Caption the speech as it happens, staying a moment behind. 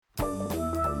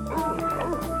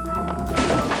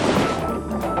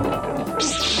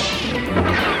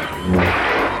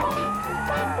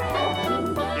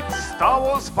Star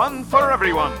Wars fun for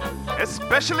everyone,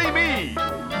 especially me.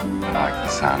 I like the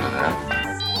sound of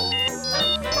that.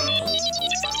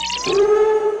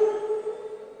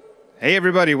 Hey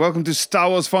everybody, welcome to Star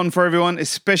Wars Fun for Everyone,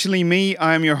 especially me.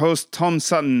 I am your host, Tom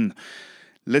Sutton.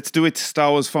 Let's do it.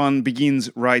 Star Wars Fun begins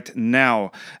right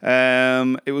now.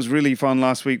 It was really fun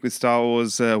last week with Star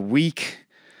Wars Week.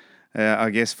 I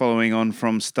guess following on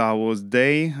from Star Wars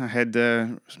Day. I had,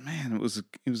 it was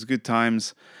good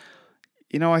times.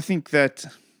 You know, I think that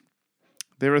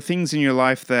there are things in your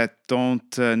life that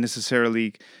don't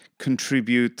necessarily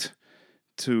contribute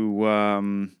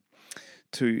to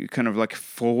kind of like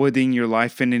forwarding your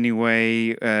life in any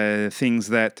way, things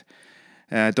that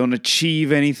don't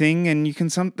achieve anything, and you can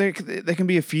there can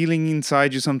be a feeling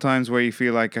inside you sometimes where you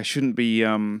feel like I shouldn't be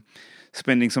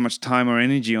spending so much time or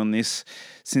energy on this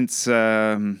since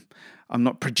I'm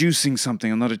not producing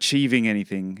something, I'm not achieving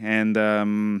anything,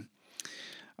 and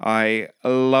I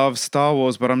love Star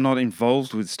Wars, but I'm not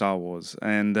involved with Star Wars,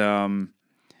 and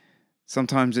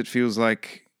sometimes it feels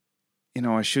like, you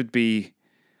know, I should be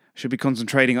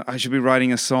concentrating. I should be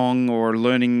writing a song or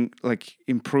learning, like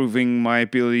improving my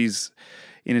abilities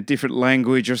in a different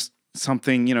language or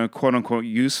something, you know, quote unquote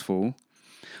useful.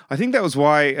 I think that was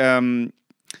why.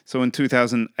 So in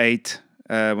 2008,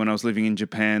 when I was living in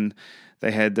Japan,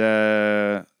 they had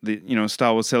the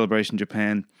Star Wars Celebration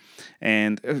Japan,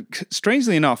 and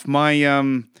strangely enough,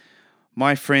 my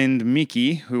friend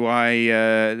Mickey, who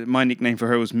my nickname for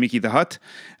her was Mickey the Hut.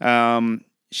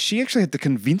 She actually had to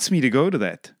convince me to go to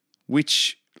that,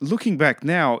 which, looking back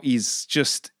now, is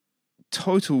just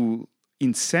total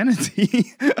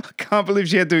insanity. I can't believe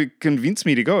she had to convince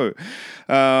me to go.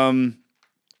 I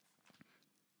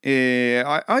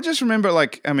just remember,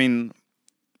 like, I mean,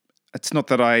 it's not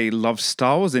that I love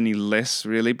Star Wars any less,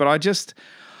 really, but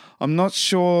I'm not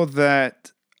sure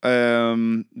that,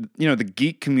 the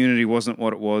geek community wasn't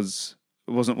what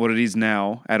it is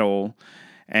now at all.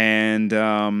 And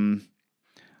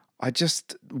I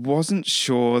just wasn't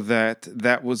sure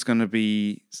that was going to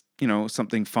be, you know,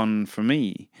 something fun for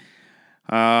me.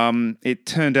 It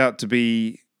turned out to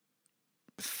be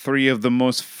 3 of the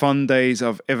most fun days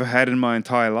I've ever had in my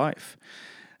entire life.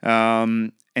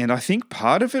 And I think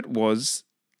part of it was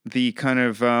the kind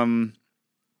of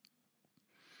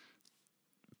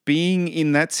being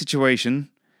in that situation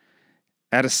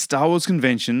at a Star Wars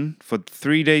convention for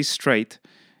 3 days straight.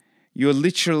 You're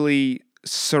literally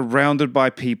surrounded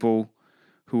by people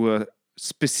who are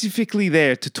specifically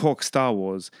there to talk Star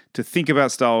Wars, to think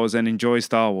about Star Wars and enjoy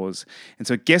Star Wars. And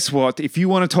so guess what? If you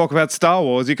want to talk about Star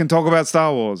Wars, you can talk about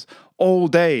Star Wars all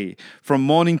day, from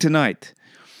morning to night.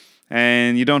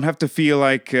 And you don't have to feel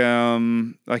like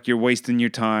you're wasting your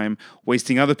time,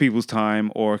 wasting other people's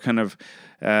time, or kind of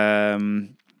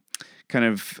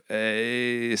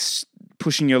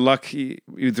pushing your luck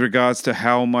with regards to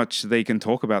how much they can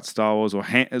talk about Star Wars or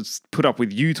put up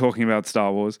with you talking about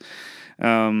Star Wars.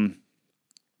 I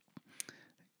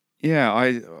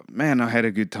had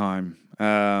a good time.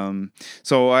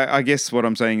 So I guess what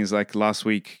I'm saying is, like, last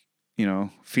week, you know,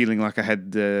 feeling like I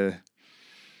had the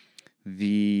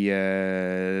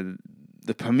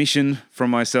permission from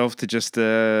myself to just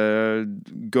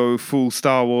go full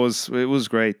Star Wars. It was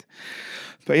great.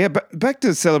 But yeah, back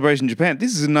to Celebration Japan.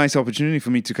 This is a nice opportunity for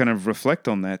me to kind of reflect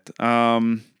on that. I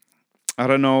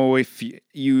don't know if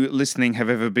you listening have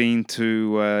ever been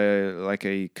to like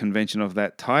a convention of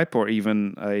that type, or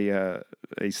even a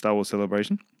Star Wars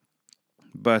celebration.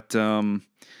 But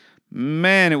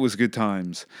man, it was good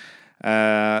times.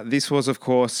 This was, of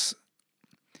course,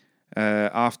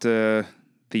 after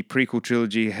the prequel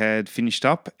trilogy had finished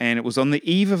up, and it was on the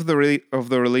eve of the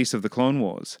release of the Clone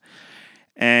Wars.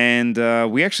 And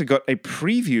we actually got a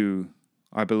preview,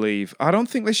 I believe. I don't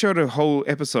think they showed a whole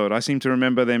episode. I seem to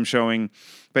remember them showing,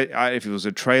 but if it was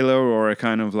a trailer or a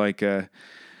kind of like a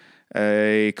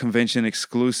convention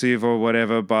exclusive or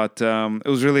whatever. But it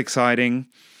was really exciting.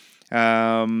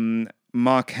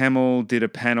 Mark Hamill did a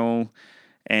panel,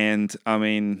 and I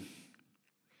mean,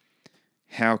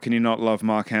 how can you not love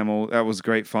Mark Hamill? That was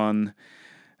great fun.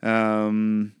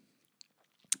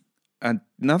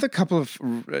 Another couple of,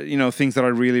 things that I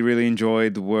really, really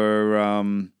enjoyed were,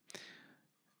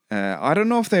 I don't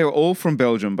know if they are all from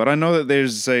Belgium, but I know that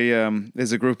there's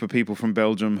a group of people from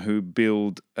Belgium who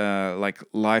build like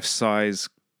life-size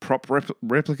prop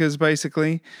replicas,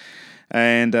 basically.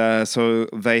 And so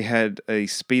they had a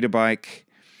speeder bike,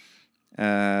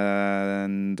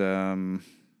 and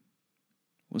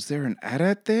was there an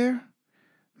AT-AT there?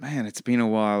 man, it's been a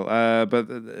while. But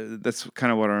that's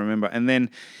kind of what I remember. And then,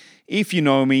 if you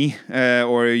know me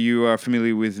or you are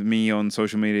familiar with me on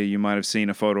social media, you might have seen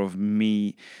a photo of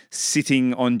me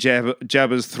sitting on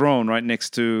Jabba's throne right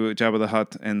next to Jabba the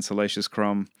Hutt and Salacious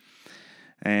Crumb.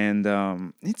 And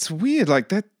it's weird, like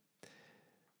that.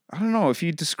 I don't know, if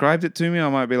you described it to me, I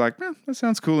might be like, that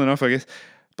sounds cool enough, I guess.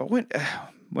 But when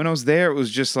I was there, it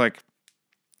was just like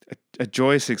a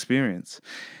joyous experience.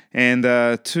 And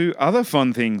two other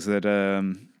fun things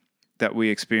that we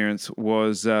experienced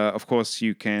was, of course,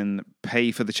 you can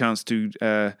pay for the chance to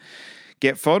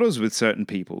get photos with certain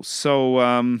people. So,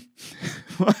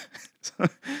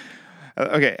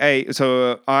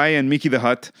 so I and Mickey the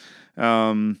Hutt,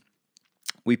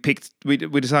 we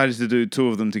decided to do two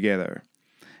of them together.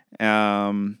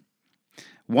 One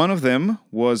of them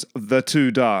was the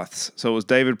two Darths. So it was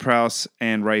David Prowse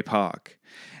and Ray Park.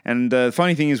 And the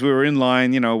funny thing is we were in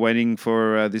line, waiting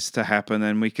for this to happen.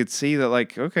 And we could see that,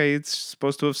 like, okay, it's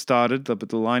supposed to have started, but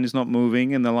the line is not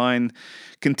moving. And the line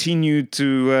continued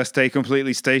to stay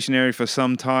completely stationary for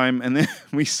some time. And then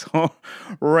we saw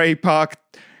Ray Park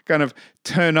kind of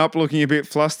turn up looking a bit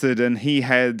flustered. And he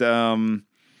had,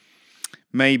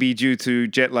 maybe due to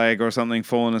jet lag or something,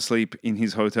 fallen asleep in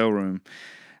his hotel room.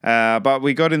 But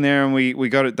we got in there and we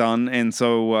got it done. And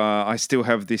so I still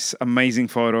have this amazing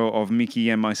photo of Mickey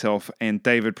and myself and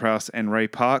David Prowse and Ray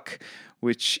Park,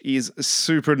 which is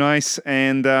super nice.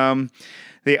 And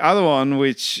the other one,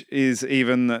 which is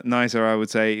even nicer, I would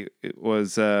say,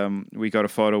 was we got a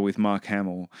photo with Mark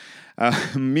Hamill.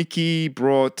 Mickey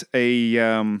brought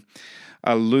a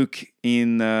Luke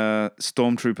in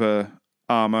Stormtrooper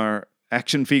armor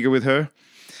action figure with her.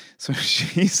 So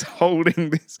she's holding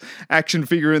this action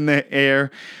figure in the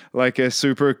air like a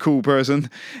super cool person,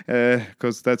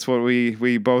 because that's what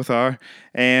we both are.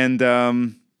 And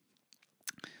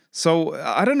so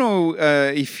I don't know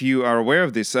if you are aware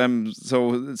of this.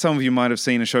 So some of you might have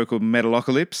seen a show called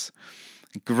Metalocalypse.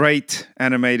 Great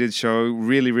animated show,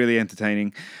 really, really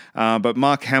entertaining. But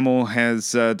Mark Hamill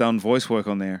has done voice work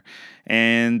on there.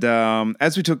 And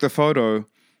as we took the photo,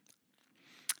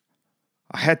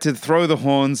 I had to throw the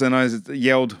horns and I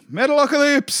yelled,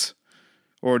 Metalocalypse!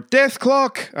 Or Death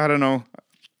Clock! I don't know.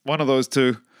 One of those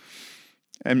two.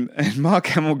 And Mark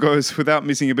Hamill goes, without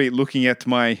missing a beat, looking at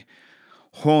my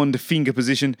horned finger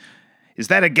position, is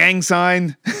that a gang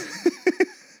sign?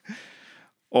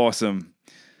 Awesome.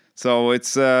 So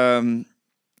it's,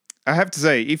 I have to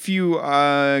say, if you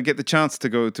get the chance to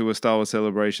go to a Star Wars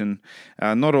celebration,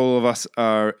 not all of us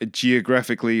are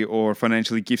geographically or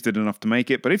financially gifted enough to make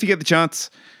it, but if you get the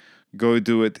chance, go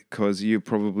do it, because you're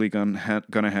probably gonna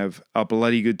have a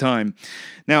bloody good time.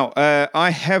 Now,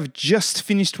 I have just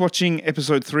finished watching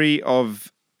episode 3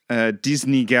 of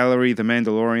Disney Gallery, The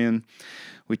Mandalorian,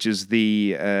 which is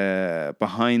the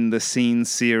behind-the-scenes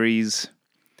series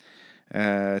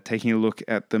taking a look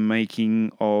at the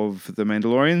making of The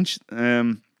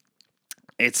Mandalorian.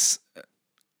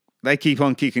 They keep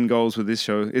on kicking goals with this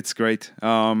show. It's great.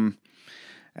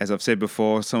 As I've said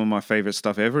before, some of my favorite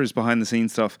stuff ever is behind the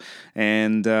scenes stuff.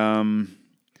 And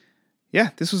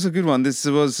this was a good one. This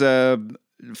was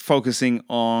focusing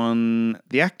on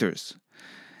the actors.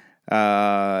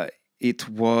 It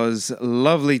was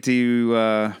lovely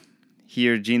to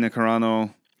hear Gina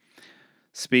Carano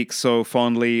speak so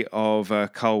fondly of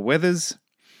Carl Weathers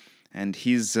and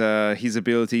his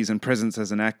abilities and presence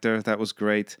as an actor. That was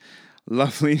great.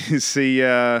 Lovely to see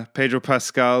Pedro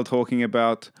Pascal talking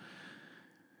about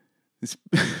this.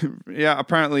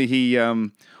 Apparently he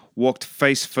walked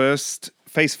face first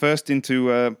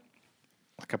into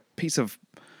like a piece of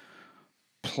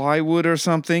plywood or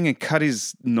something and cut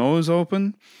his nose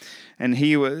open. And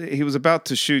he was about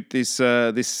to shoot this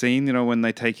scene, when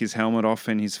they take his helmet off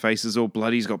and his face is all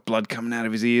bloody. He's got blood coming out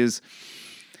of his ears.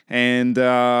 And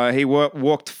he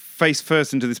walked face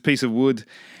first into this piece of wood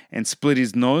and split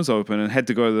his nose open and had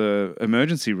to go to the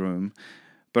emergency room.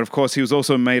 But, of course, he was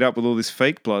also made up with all this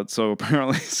fake blood. So,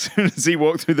 apparently, as soon as he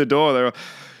walked through the door, they were,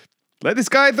 let this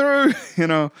guy through,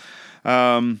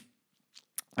 That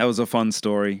was a fun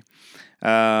story.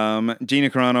 Gina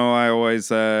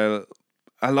Carano,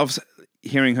 I love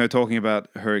hearing her talking about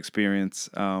her experience.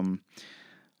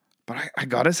 But I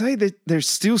gotta say that there's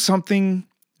still something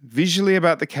visually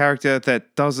about the character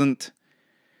that doesn't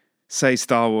say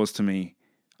Star Wars to me.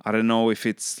 I don't know if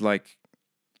it's like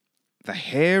the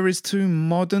hair is too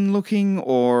modern looking,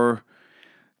 or,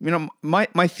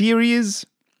 my theory is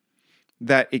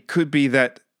that it could be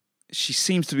that she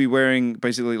seems to be wearing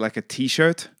basically like a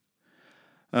t-shirt.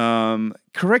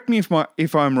 Correct me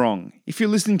if I'm wrong. If you're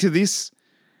listening to this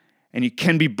and you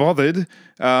can be bothered,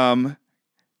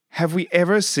 have we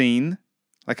ever seen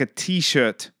like a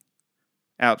T-shirt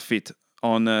outfit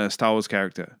on a Star Wars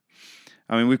character.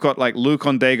 I mean, we've got like Luke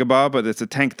on Dagobah, but it's a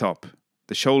tank top.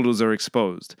 The shoulders are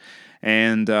exposed.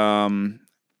 And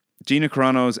Gina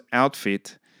Carano's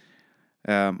outfit,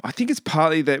 I think it's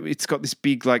partly that it's got this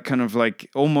big, like, kind of like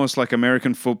almost like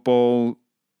American football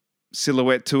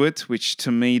silhouette to it, which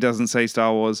to me doesn't say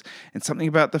Star Wars. And something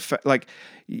about the like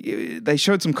they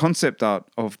showed some concept art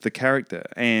of the character,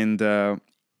 and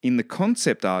in the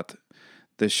concept art,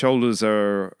 the shoulders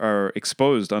are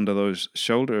exposed under those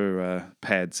shoulder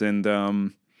pads, and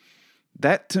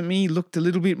that to me looked a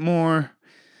little bit more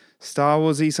Star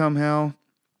Warsy somehow.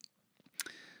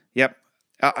 Yep.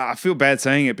 I feel bad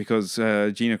saying it because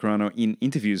Gina Carano in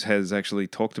interviews has actually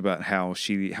talked about how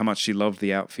much she loved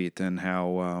the outfit and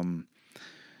how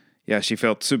she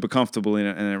felt super comfortable in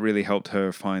it, and it really helped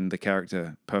her find the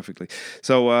character perfectly.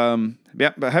 So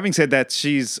but having said that,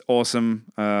 she's awesome.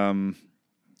 I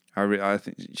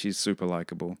think she's super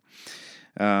likable.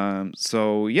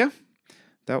 So yeah,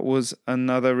 that was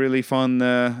another really fun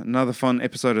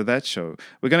episode of that show.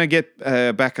 We're gonna get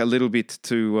back a little bit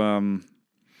to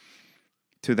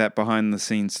that behind the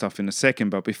scenes stuff in a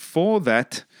second. But before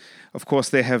that, of course,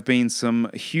 there have been some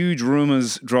huge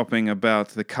rumors dropping about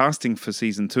the casting for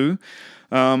season 2.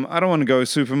 I don't want to go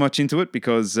super much into it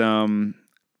because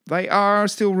they are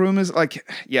still rumors. Like,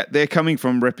 yeah, they're coming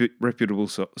from reputable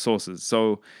sources.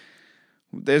 So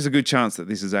there's a good chance that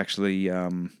this is actually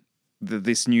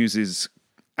this news is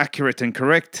accurate and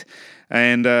correct.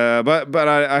 And but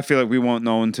I feel like we won't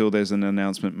know until there's an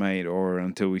announcement made or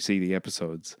until we see the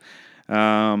episodes.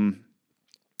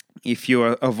 If you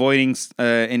are avoiding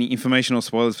any information or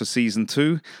spoilers for season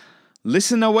 2,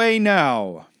 listen away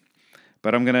now.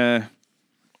 But I'm going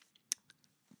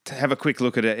to have a quick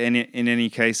look at it in any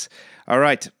case. All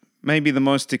right, maybe the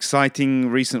most exciting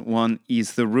recent one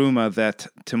is the rumor that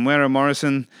Temuera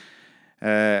Morrison,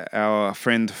 our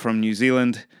friend from New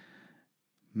Zealand,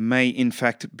 may in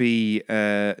fact be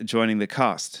joining the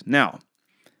cast. Now,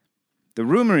 the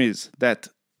rumor is that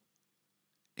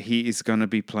he is going to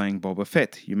be playing Boba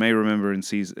Fett. You may remember in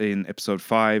episode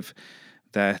 5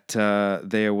 that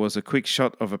there was a quick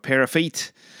shot of a pair of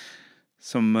feet,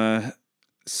 some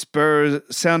spur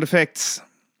sound effects,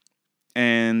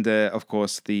 and of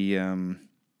course the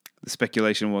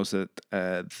speculation was that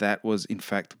that was in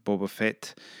fact Boba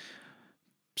Fett,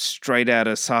 straight out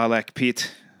of Sarlacc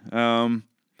pit.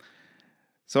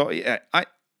 So yeah,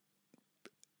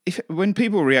 when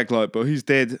people react like, "But he's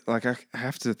dead," like I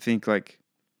have to think like.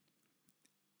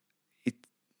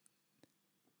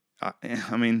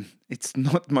 I mean, it's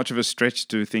not much of a stretch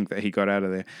to think that he got out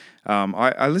of there.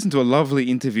 I listened to a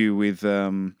lovely interview with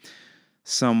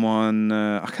someone,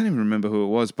 I can't even remember who it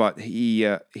was, but he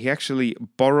actually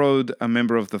borrowed a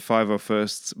member of the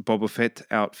 501st's Boba Fett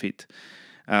outfit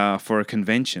for a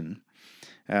convention,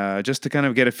 just to kind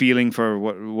of get a feeling for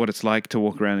what it's like to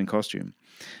walk around in costume.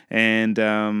 And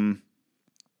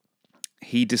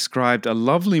he described a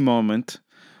lovely moment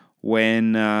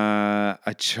when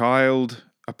a child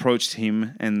approached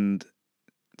him and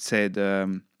said,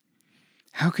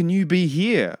 "How can you be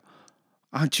here?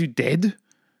 Aren't you dead?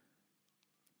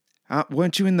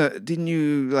 Weren't you didn't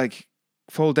you like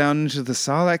fall down into the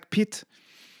Sarlacc pit?"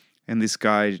 And this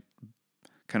guy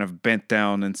kind of bent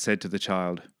down and said to the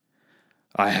child,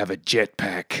 "I have a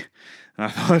jetpack." And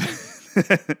I thought,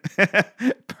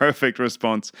 perfect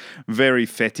response. Very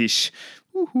fetish.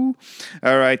 Woohoo.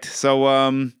 All right.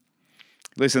 So,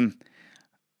 listen,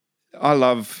 I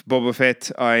love Boba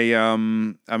Fett. I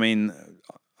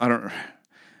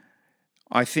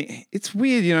think it's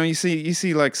weird, you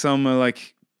see like some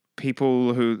like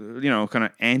people who, kind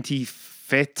of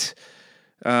anti-Fett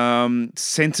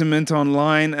sentiment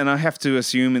online, and I have to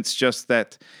assume it's just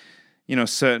that,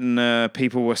 certain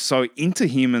people were so into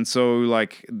him, and so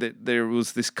like there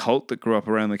was this cult that grew up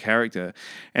around the character,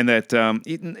 and that I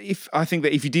think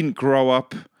that if you didn't grow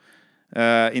up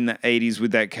in the 80s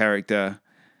with that character,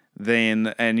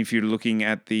 then, and if you're looking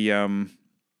at the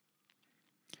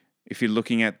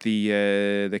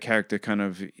character kind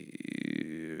of,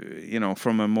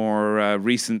 from a more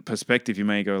recent perspective, you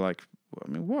may go like, I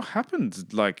mean, what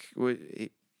happened? Like,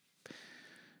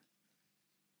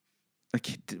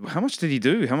 how much did he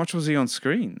do? How much was he on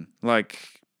screen?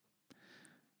 Like,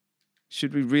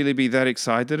 should we really be that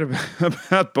excited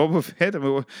about Boba Fett? I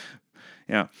mean,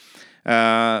 yeah,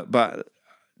 but.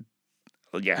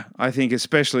 Yeah, I think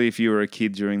especially if you were a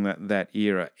kid during that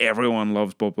era, everyone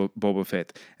loved Boba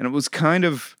Fett, and it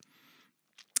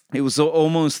was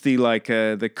almost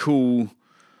the cool,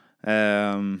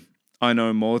 I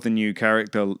know more than you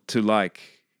character to like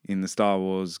in the Star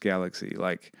Wars galaxy.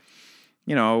 Like,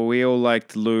 we all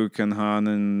liked Luke and Han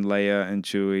and Leia and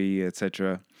Chewie,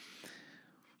 etc.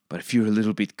 But if you're a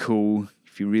little bit cool,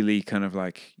 if you really kind of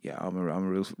like, I'm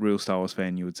a real Star Wars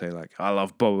fan, you would say like, I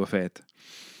love Boba Fett.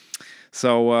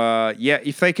 So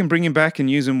if they can bring him back and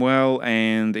use him well,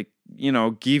 and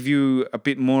give you a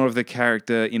bit more of the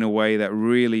character in a way that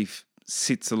really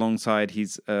sits alongside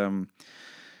his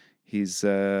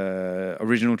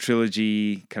original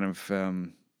trilogy kind of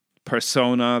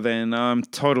persona, then I'm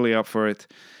totally up for it.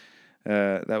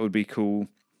 That would be cool.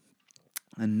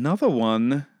 Another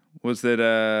one was that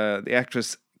the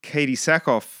actress Katie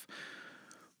Sackhoff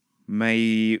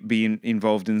may be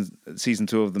involved in season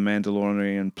 2 of The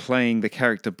Mandalorian, playing the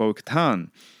character Bo-Katan.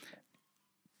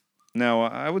 Now,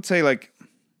 I would say like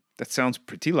that sounds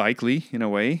pretty likely in a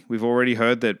way. We've already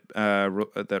heard that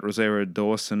that Rosario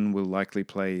Dawson will likely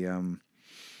play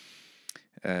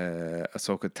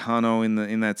Ahsoka Tano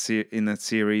in that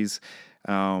series.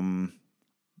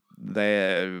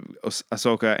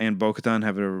 Ahsoka and Bo-Katan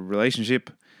have a relationship.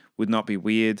 Would not be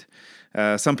weird.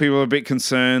 Some people are a bit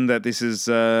concerned that this is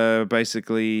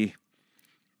basically,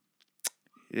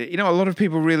 a lot of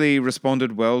people really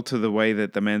responded well to the way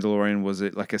that The Mandalorian was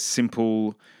like a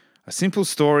simple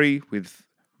story with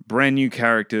brand new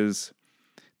characters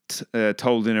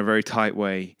told in a very tight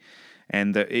way,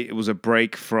 and that it was a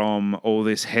break from all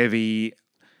this heavy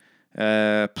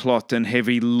plot and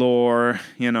heavy lore,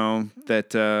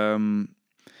 that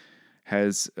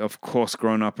has, of course,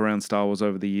 grown up around Star Wars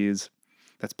over the years.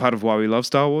 That's part of why we love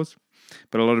Star Wars.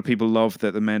 But a lot of people love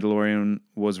that The Mandalorian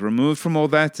was removed from all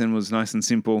that and was nice and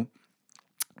simple.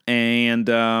 And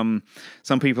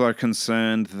some people are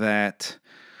concerned that,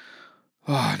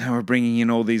 now we're bringing in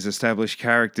all these established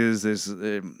characters.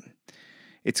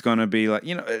 It's going to be like,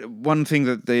 one thing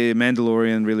that The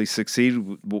Mandalorian really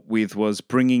succeeded with was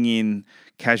bringing in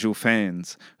casual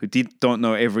fans who don't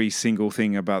know every single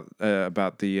thing about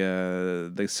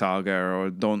the saga,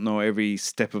 or don't know every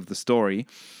step of the story.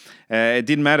 It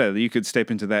didn't matter. You could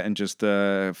step into that and just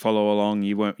follow along.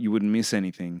 You wouldn't miss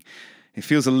anything. It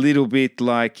feels a little bit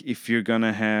like if you're going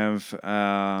to have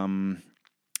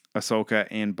Ahsoka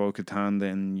and Bo-Katan,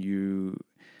 then you're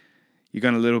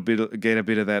going to get a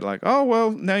bit of that, like, oh,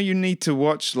 well, now you need to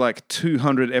watch like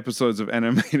 200 episodes of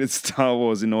animated Star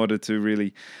Wars in order to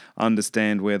really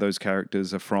understand where those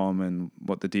characters are from and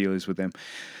what the deal is with them.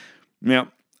 Now,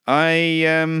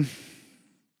 I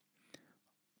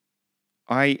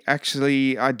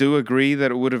do agree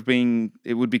that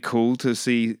it would be cool to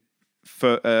see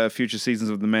future seasons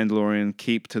of The Mandalorian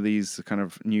keep to these kind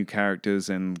of new characters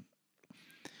and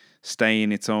stay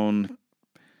in its own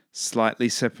slightly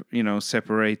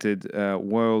separated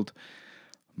world.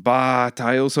 But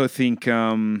I also think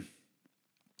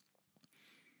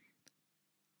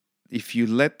if you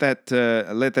let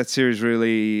that series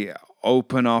really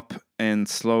open up and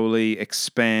slowly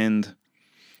expand,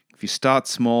 if you start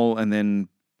small and then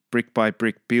brick by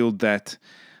brick build that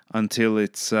until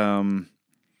it's kind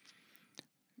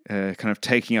of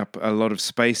taking up a lot of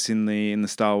space in the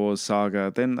Star Wars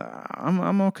saga, then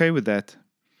I'm okay with that.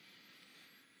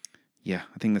 Yeah,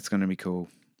 I think that's going to be cool.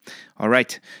 All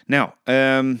right. Now,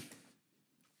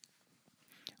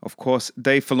 of course,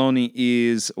 Dave Filoni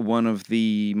is one of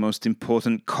the most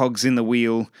important cogs in the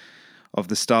wheel of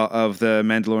the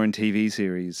Mandalorian TV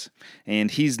series.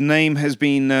 And his name has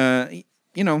been, in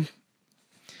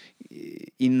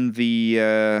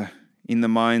the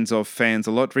minds of fans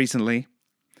a lot recently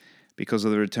because of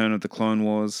the return of the Clone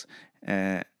Wars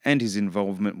and his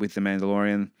involvement with The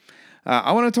Mandalorian.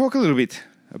 I want to talk a little bit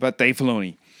about Dave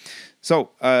Filoni.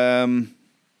 So,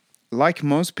 like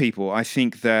most people, I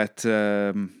think that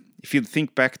if you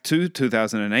think back to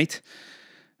 2008,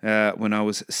 when I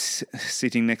was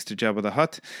sitting next to Jabba the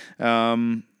Hutt,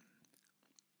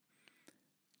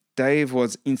 Dave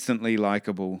was instantly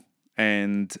likable.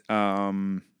 And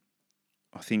I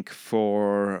think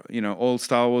for, all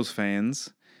Star Wars fans,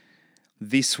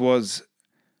 this was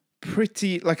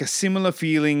pretty like a similar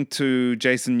feeling to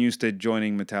Jason Newsted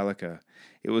joining Metallica.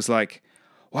 It was like,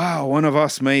 wow, one of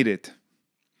us made it.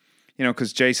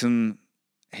 Because Jason,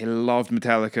 he loved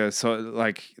Metallica, so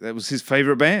like that was his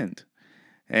favorite band.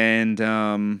 And we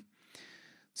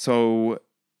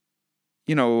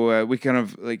kind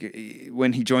of like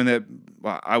when he joined that.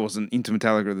 Well, I wasn't into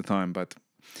Metallica at the time, but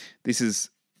this is.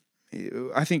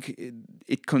 I think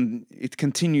it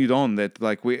continued on that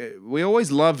like we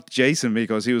always loved Jason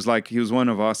because he was one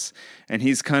of us, and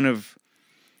he's kind of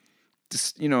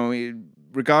just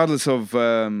regardless of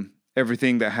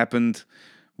everything that happened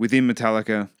within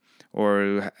Metallica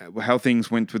or how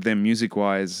things went with them music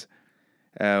wise,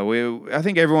 I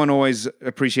think everyone always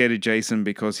appreciated Jason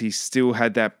because he still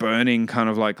had that burning kind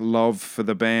of like love for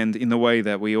the band in the way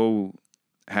that we all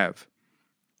have.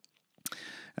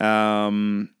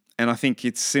 And I think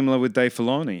it's similar with Dave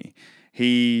Filoni.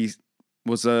 He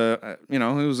was a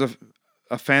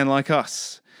fan like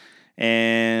us,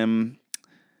 and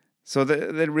so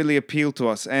that really appealed to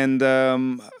us. And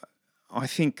I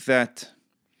think that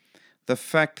the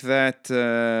fact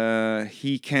that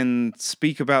he can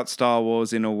speak about Star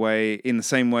Wars in the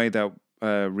same way that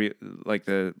like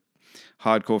the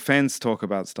hardcore fans talk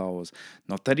about Star Wars.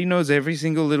 Not that he knows every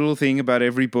single little thing about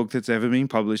every book that's ever been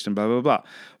published and blah blah blah,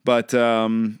 but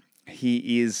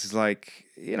he is like,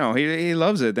 he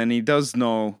loves it, and he does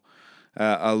know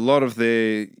a lot of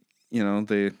the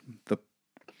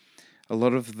a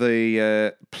lot of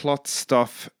the plot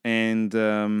stuff. And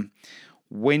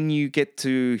when you get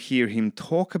to hear him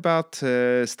talk about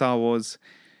Star Wars,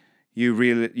 you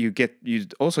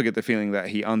also get the feeling that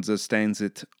he understands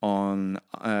it on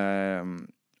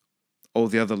all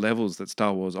the other levels that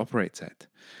Star Wars operates at.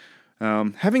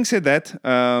 Having said that,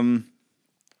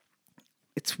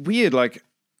 it's weird, like,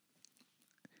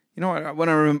 when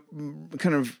I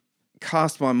kind of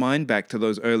cast my mind back to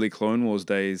those early Clone Wars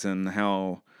days and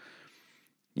how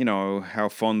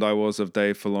fond I was of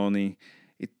Dave Filoni,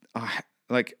 I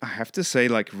have to say,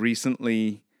 like,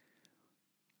 recently,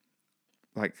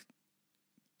 like,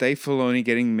 Dave Filoni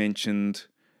getting mentioned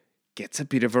gets a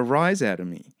bit of a rise out of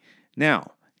me.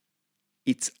 Now,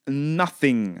 it's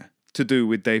nothing to do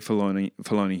with Dave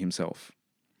Filoni himself.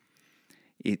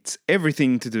 It's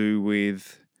everything to do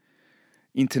with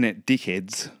internet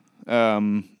dickheads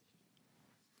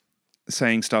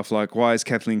saying stuff like, why is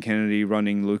Kathleen Kennedy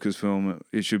running Lucasfilm?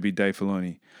 It should be Dave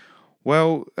Filoni.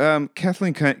 Well,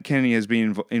 Kathleen Kennedy has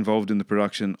been involved in the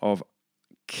production of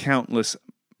countless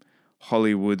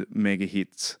Hollywood mega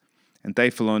hits, and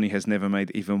Dave Filoni has never made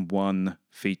even one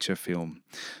feature film.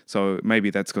 So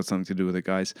maybe that's got something to do with it,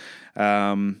 guys.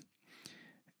 I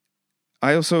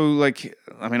also, I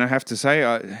have to say,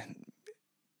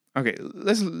 okay,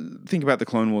 let's think about the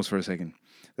Clone Wars for a second.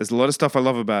 There's a lot of stuff I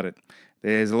love about it.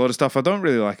 There's a lot of stuff I don't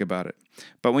really like about it.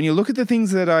 But when you look at the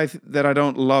things that I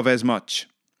don't love as much,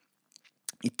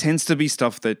 it tends to be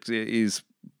stuff that is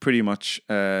pretty much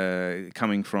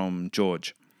coming from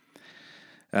George.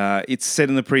 It's set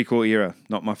in the prequel era,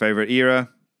 not my favorite era.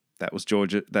 That was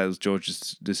George's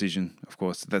decision, of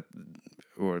course.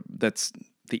 That's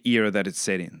the era that it's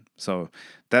set in. So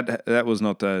that was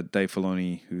not Dave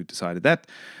Filoni who decided that.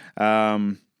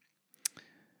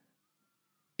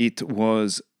 It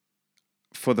was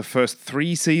for the first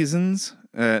 3 seasons,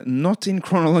 not in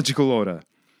chronological order.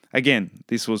 Again,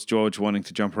 this was George wanting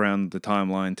to jump around the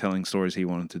timeline, telling stories he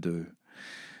wanted to do.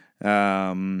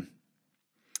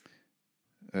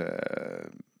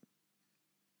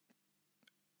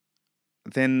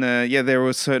 Then there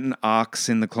were certain arcs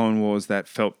in the Clone Wars that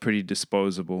felt pretty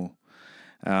disposable.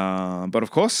 But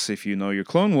of course, if you know your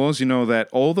Clone Wars, you know that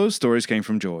all those stories came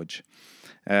from George.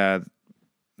 There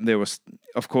was,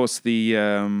 of course,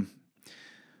 the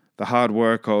hard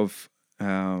work of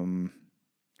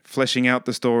fleshing out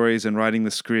the stories and writing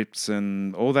the scripts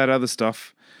and all that other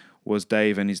stuff was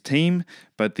Dave and his team.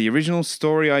 But the original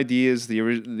story ideas,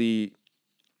 the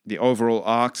overall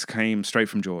arcs came straight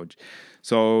from George.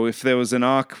 So if there was an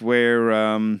arc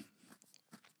where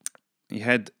you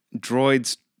had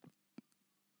droids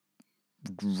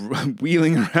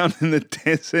wheeling around in the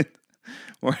desert,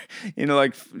 or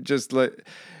just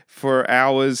for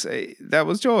hours, that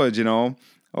was George,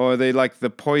 or they the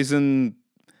poison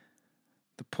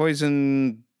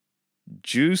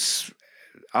juice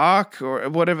arc or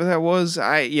whatever that was.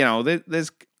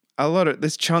 There's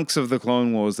chunks of the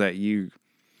Clone Wars that you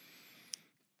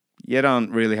don't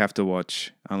really have to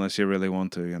watch unless you really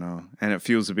want to, and it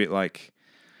feels a bit like,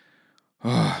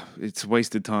 it's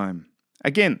wasted time.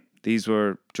 Again, these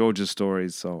were George's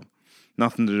stories, so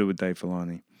nothing to do with Dave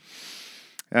Filoni.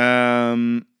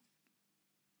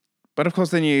 But of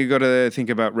course, then you got to think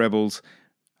about Rebels.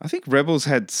 I think Rebels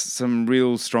had some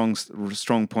real strong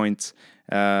points.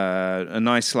 A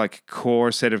nice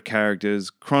core set of characters,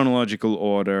 chronological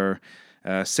order,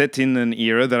 set in an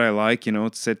era that I like.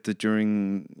 It's set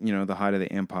during the height of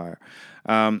the Empire.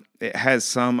 It has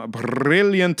some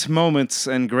brilliant moments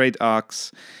and great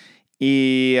arcs.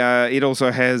 It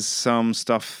also has some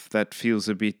stuff that feels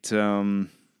a bit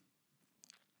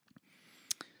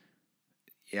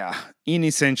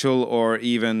inessential, or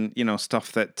even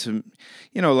stuff that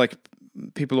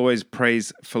people always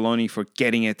praise Filoni for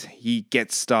getting it. He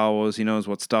gets Star Wars. He knows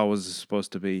what Star Wars is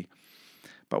supposed to be.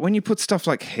 But when you put stuff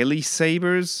like heli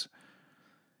sabers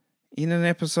in an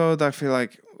episode, I feel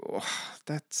like,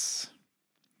 that's...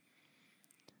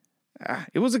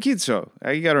 it was a kids show.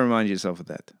 You got to remind yourself of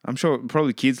that. I'm sure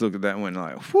probably kids look at that and went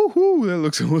like, woohoo, that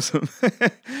looks awesome.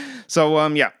 So,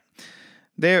 yeah.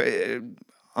 There,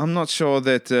 I'm not sure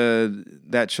that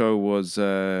that show was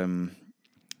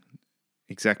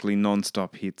exactly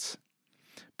non-stop hits.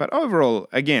 But overall,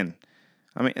 again,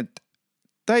 I mean,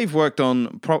 Dave worked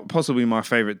on possibly my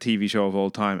favorite TV show of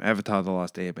all time, Avatar: The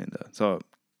Last Airbender. So,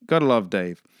 gotta love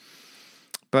Dave.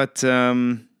 But,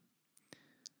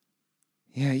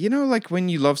 yeah, you know, like when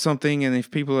you love something and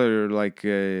if people are like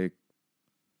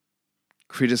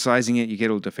criticizing it, you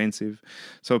get all defensive.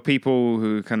 So people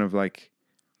who kind of like,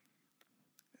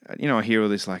 you know, I hear all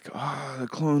this like, oh, the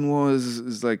Clone Wars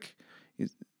is like,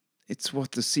 it's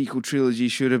what the sequel trilogy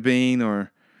should have been,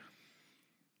 or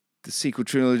the sequel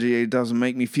trilogy, it doesn't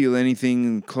make me feel anything,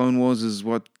 and Clone Wars is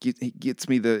what gives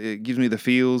me the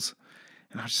feels.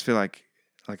 And I just feel like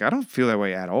I don't feel that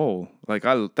way at all. Like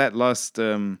that last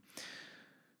arc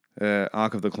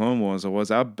of the Clone Wars was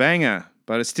a banger,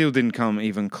 but it still didn't come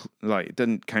even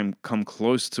come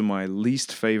close to my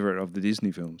least favorite of the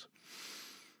Disney films.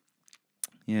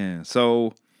 Yeah,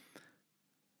 so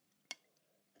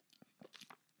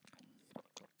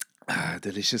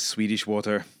delicious Swedish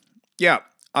water. Yeah,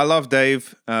 I love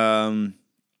Dave. I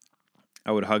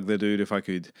would hug the dude if I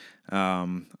could.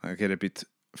 I get a bit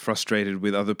frustrated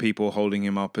with other people holding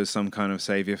him up as some kind of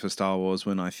savior for Star Wars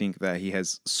when I think that he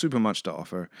has super much to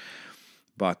offer,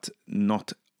 but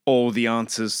not all the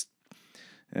answers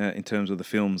in terms of the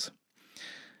films.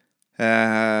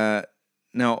 Now,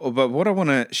 but what I want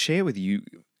to share with you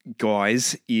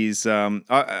guys is,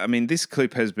 I mean, this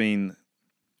clip has been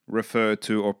referred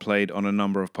to or played on a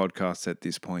number of podcasts at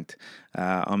this point.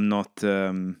 I'm not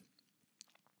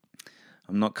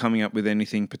coming up with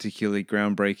anything particularly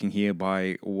groundbreaking here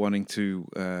by wanting to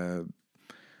kind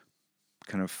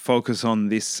of focus on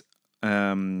this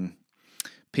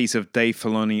piece of Dave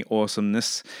Filoni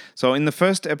awesomeness. So in the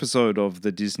first episode of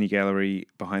the Disney Gallery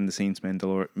Behind the Scenes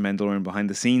Mandalorian Behind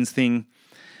the Scenes thing,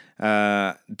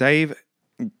 Dave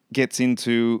gets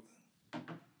into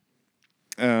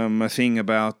a thing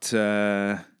about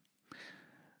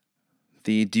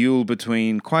the duel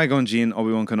between Qui-Gon Jinn,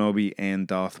 Obi-Wan Kenobi, and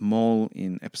Darth Maul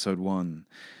in Episode 1.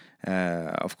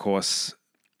 Of course,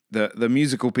 the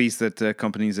musical piece that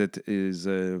accompanies it is,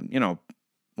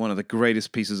 one of the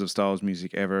greatest pieces of Star Wars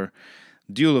music ever,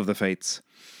 Duel of the Fates.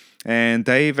 And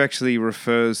Dave actually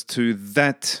refers to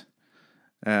that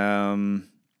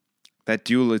that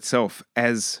duel itself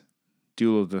as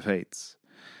Duel of the Fates.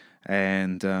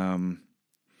 And,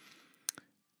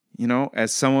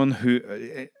 as someone who...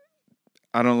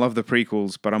 I don't love the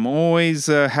prequels, but I'm always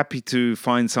happy to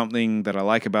find something that I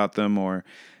like about them, or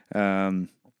something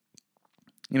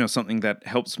that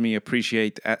helps me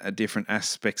appreciate different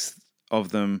aspects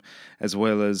of them as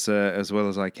well as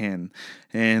I can.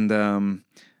 And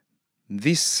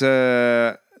this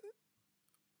kind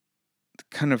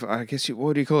of, I guess,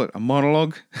 what do you call it? A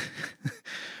monologue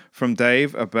from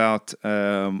Dave about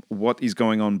what is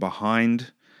going on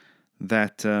behind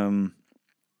that.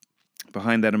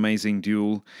 Behind that amazing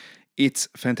duel. It's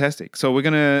fantastic. So we're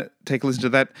going to take a listen to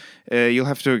that. You'll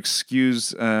have to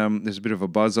excuse, there's a bit of a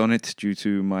buzz on it due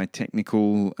to my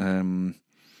technical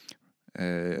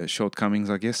shortcomings,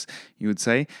 I guess you would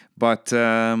say. But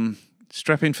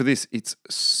strap in for this. It's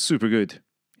super good.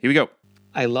 Here we go.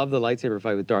 I love the lightsaber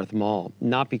fight with Darth Maul,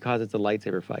 not because it's a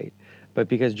lightsaber fight, but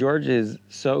because George is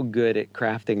so good at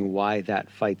crafting why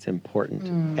that fight's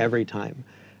important every time.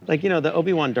 Like, the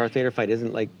Obi-Wan Darth Vader fight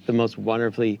isn't like the most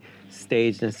wonderfully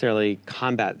staged necessarily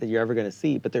combat that you're ever going to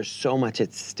see, but there's so much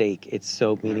at stake. It's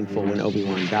so meaningful when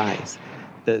Obi-Wan dies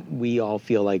that we all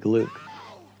feel like Luke.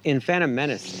 In Phantom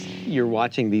Menace, you're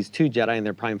watching these two Jedi in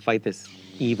their prime fight this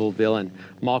evil villain.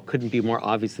 Maul couldn't be more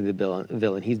obviously the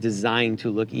villain. He's designed to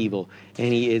look evil,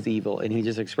 and he is evil, and he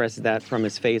just expresses that from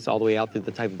his face all the way out through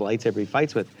the type of lightsaber he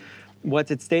fights with. What's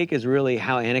at stake is really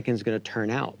how Anakin's going to turn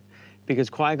out.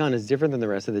 Because Qui-Gon is different than the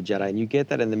rest of the Jedi, and you get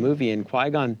that in the movie, and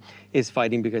Qui-Gon is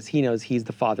fighting because he knows he's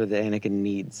the father that Anakin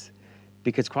needs.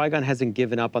 Because Qui-Gon hasn't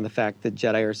given up on the fact that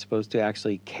Jedi are supposed to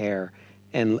actually care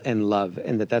and love,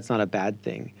 and that's not a bad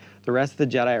thing. The rest of the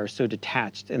Jedi are so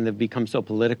detached, and they've become so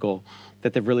political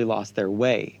that they've really lost their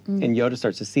way. And Yoda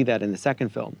starts to see that in the second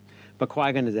film. But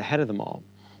Qui-Gon is ahead of them all,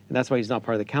 and that's why he's not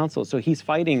part of the council. So he's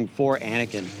fighting for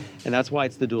Anakin, and that's why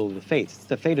it's the Duel of the Fates. It's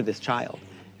the fate of this child.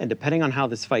 And depending on how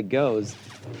this fight goes,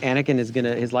 Anakin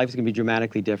his life is gonna be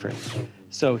dramatically different.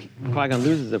 So Qui-Gon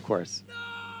loses, of course.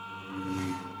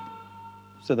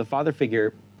 So the father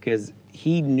figure, because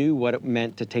he knew what it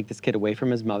meant to take this kid away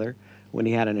from his mother when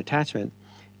he had an attachment,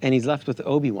 and he's left with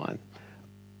Obi-Wan.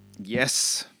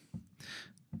 Yes.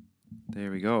 There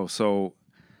we go. So,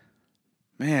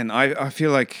 man, I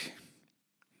feel like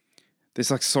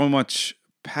there's like so much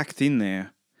packed in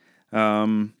there.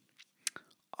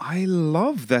 I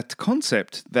love that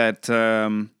concept that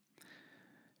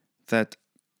that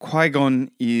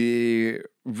Qui-Gon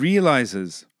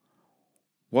realizes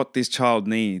what this child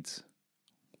needs,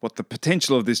 what the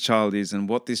potential of this child is, and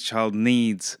what this child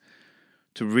needs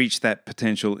to reach that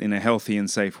potential in a healthy and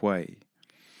safe way.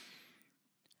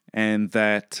 And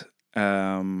that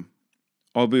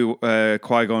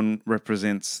Qui-Gon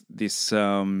represents this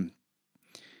kind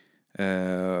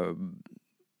of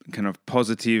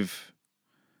positive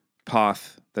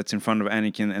path that's in front of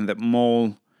Anakin, and that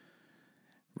Maul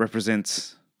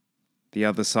represents the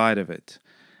other side of it,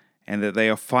 and that they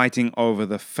are fighting over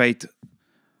the fate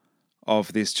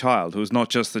of this child, who's not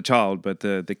just the child, but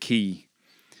the key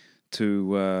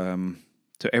to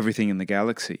everything in the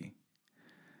galaxy.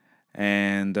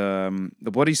 And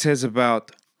what he says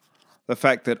about the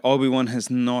fact that Obi-Wan has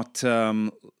not,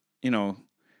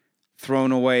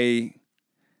 thrown away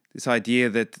this idea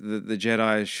that the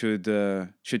Jedi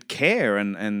should care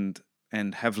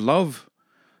and have love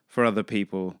for other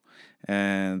people,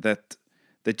 and that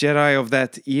the Jedi of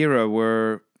that era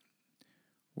were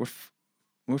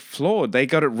flawed. They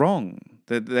got it wrong.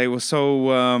 That they were so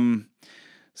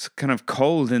kind of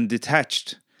cold and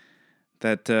detached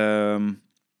that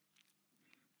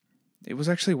it was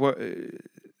actually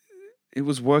it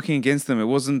was working against them. It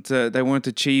wasn't. They weren't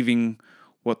achieving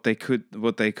what they could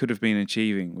have been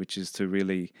achieving, which is to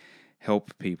really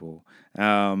help people.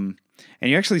 And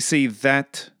you actually see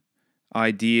that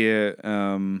idea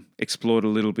explored a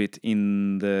little bit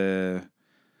in the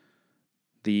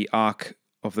arc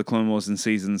of the Clone Wars in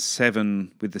Season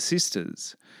 7 with the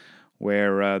sisters,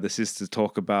 where the sisters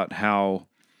talk about how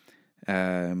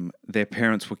their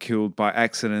parents were killed by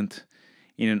accident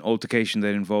in an altercation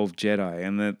that involved Jedi,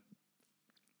 and that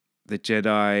the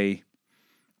Jedi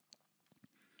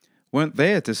weren't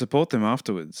there to support them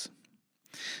afterwards.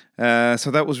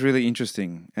 So that was really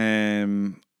interesting.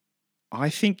 I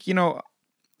think, I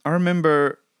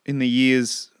remember in the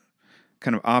years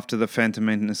kind of after the Phantom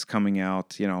Menace coming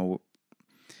out, we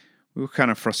were kind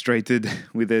of frustrated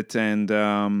with it. And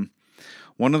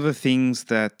one of the things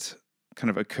that kind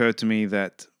of occurred to me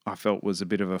that I felt was a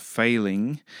bit of a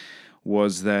failing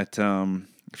was that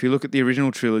if you look at the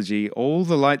original trilogy, all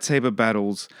the lightsaber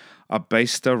battles are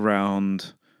based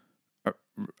around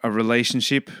a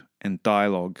relationship and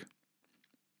dialogue.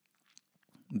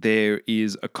 There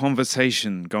is a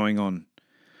conversation going on.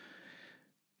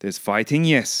 There's fighting,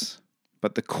 yes,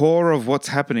 but the core of what's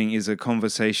happening is a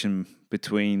conversation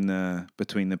between the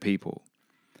people.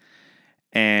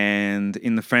 And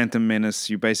in the Phantom Menace,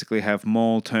 you basically have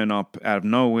Maul turn up out of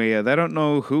nowhere. They don't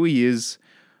know who he is,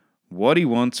 what he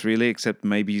wants really, except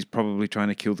maybe he's probably trying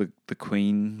to kill the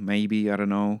Queen. Maybe, I don't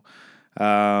know.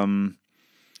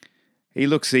 He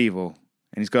looks evil,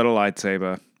 and he's got a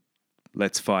lightsaber.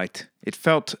 Let's fight. It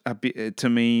felt a bit to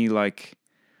me like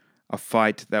a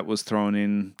fight that was thrown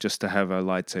in just to have a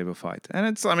lightsaber fight. And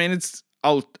it's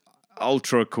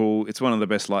ultra cool. It's one of the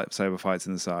best lightsaber fights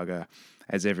in the saga,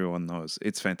 as everyone knows.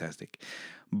 It's fantastic.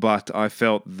 But I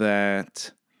felt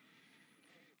that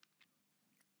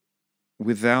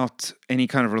without any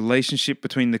kind of relationship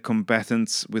between the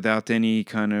combatants, without any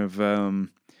kind of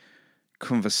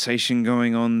conversation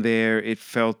going on there, it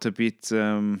felt a bit,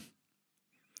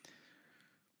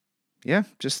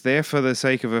 just there for the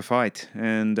sake of a fight.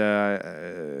 And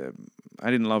I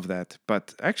didn't love that.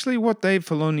 But actually what Dave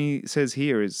Filoni says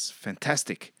here is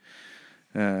fantastic.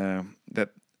 That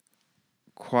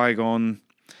Qui-Gon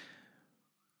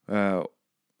felt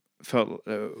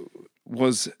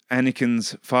was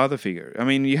Anakin's father figure. I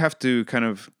mean, you have to kind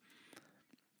of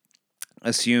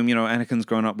assume, Anakin's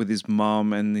grown up with his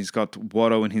mom, and he's got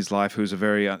Watto in his life, who's a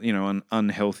very, an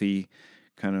unhealthy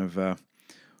kind of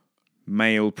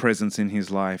male presence in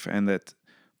his life, and that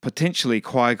potentially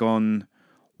Qui-Gon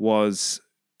was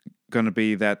going to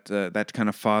be that kind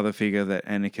of father figure that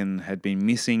Anakin had been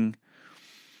missing,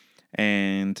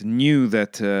 and knew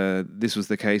that this was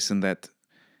the case, and that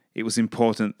it was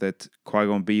important that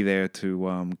Qui-Gon be there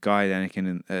to guide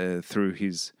Anakin through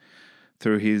his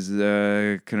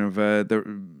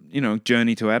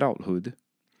journey to adulthood.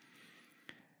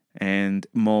 And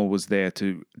Maul was there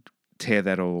to tear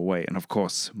that all away. And of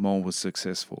course, Maul was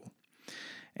successful.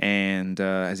 And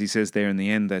as he says there in the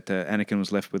end, that Anakin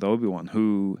was left with Obi-Wan,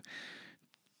 who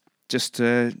just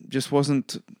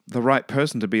wasn't the right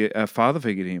person to be a father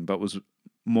figure to him, but was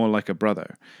more like a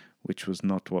brother, which was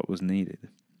not what was needed.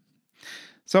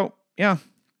 So, yeah,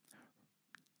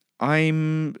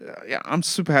 I'm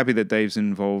super happy that Dave's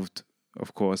involved,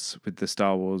 of course, with the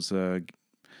Star Wars,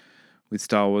 with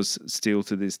Star Wars still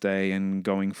to this day and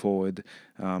going forward.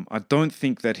 I don't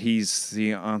think that he's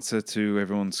the answer to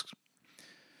everyone's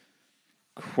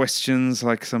questions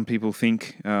like some people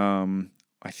think.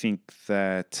 I think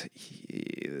that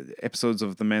episodes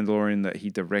of The Mandalorian that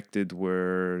he directed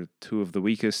were two of the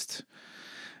weakest.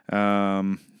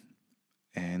 I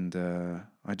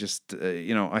just,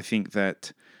 I think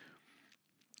that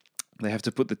they have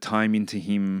to put the time into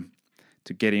him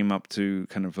to get him up to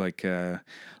kind of like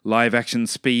live action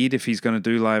speed if he's going to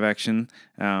do live action.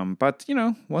 But,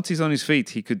 once he's on his feet,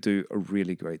 he could do a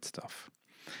really great stuff.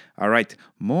 All right,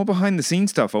 more behind the scenes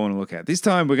stuff I want to look at. This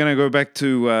time we're going to go back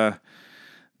to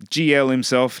GL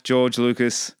himself, George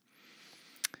Lucas.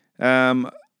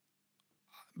 Basically,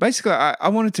 I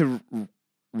wanted to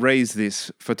raise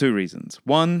this for two reasons.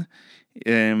 One,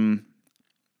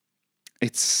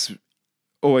 it's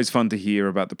always fun to hear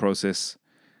about the process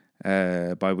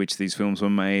by which these films were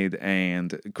made,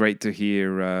 and great to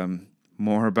hear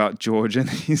more about George and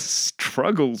his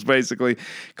struggles, basically.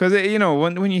 Because,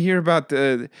 when you hear about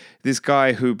this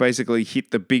guy who basically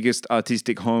hit the biggest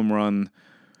artistic home run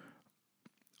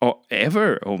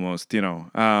ever, almost,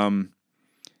 when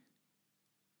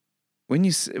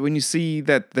you see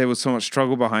that there was so much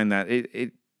struggle behind that,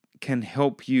 it can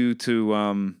help you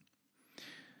to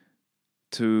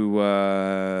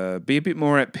be a bit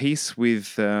more at peace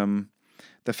with the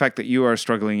fact that you are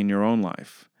struggling in your own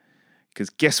life. Because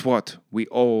guess what? We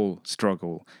all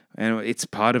struggle, and it's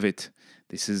part of it.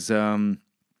 This is,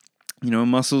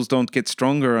 muscles don't get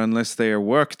stronger unless they are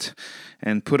worked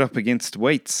and put up against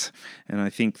weights. And I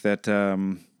think that,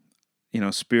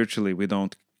 spiritually, we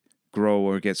don't grow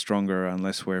or get stronger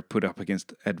unless we're put up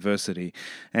against adversity.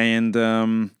 And,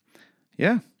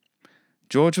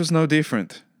 George was no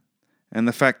different. And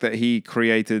the fact that he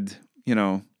created,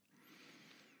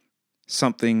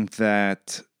 something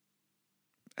that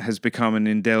has become an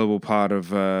indelible part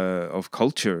of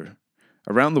culture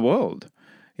around the world,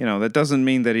 that doesn't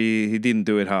mean that he didn't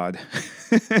do it hard.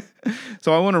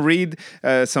 So I want to read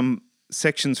some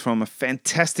sections from a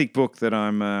fantastic book that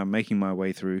I'm making my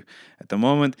way through at the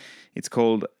moment. It's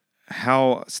called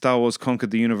How Star Wars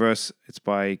Conquered the Universe. It's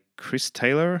by Chris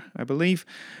Taylor, I believe.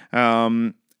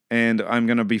 And I'm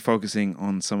going to be focusing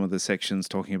on some of the sections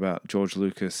talking about George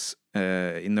Lucas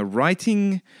in the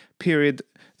writing period,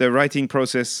 the writing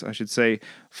process, I should say,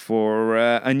 for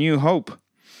A New Hope.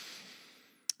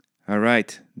 All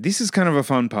right. This is kind of a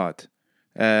fun part.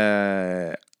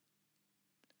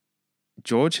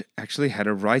 George actually had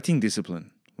a writing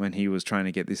discipline when he was trying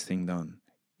to get this thing done.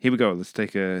 Here we go. Let's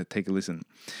take a listen.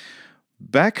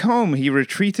 Back home, he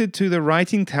retreated to the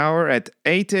writing tower at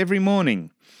 8 every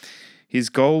morning. His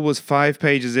goal was 5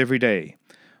 pages every day.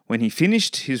 When he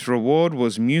finished, his reward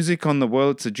was music on the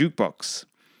Wurlitzer jukebox.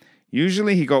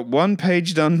 Usually he got 1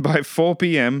 page done by 4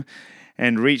 p.m.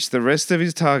 and reached the rest of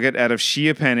his target out of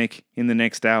sheer panic in the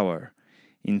next hour,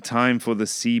 in time for the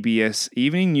CBS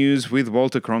Evening News with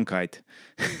Walter Cronkite.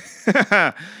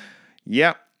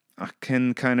 Yeah, I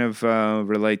can kind of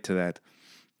relate to that.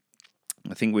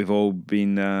 I think we've all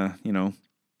been,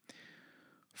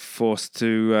 forced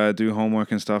to do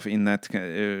homework and stuff in that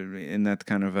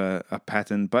kind of a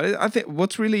pattern. But I think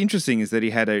what's really interesting is that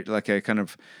he had a kind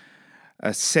of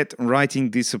a set writing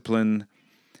discipline.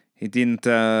 He didn't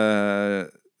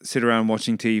sit around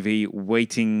watching TV,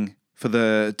 waiting for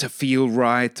to feel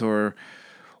right or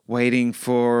waiting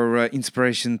for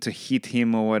inspiration to hit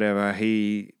him or whatever.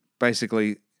 He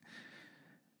basically,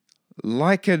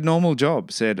 like a normal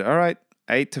job, said, all right,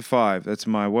 8 to 5, that's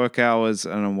my work hours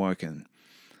and I'm working.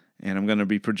 And I'm going to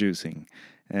be producing.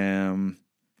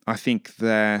 I think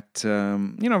that,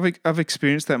 I've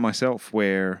experienced that myself,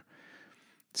 where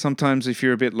sometimes if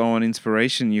you're a bit low on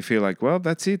inspiration, you feel like, well,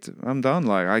 that's it. I'm done.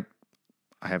 Like,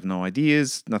 I have no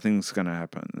ideas. Nothing's going to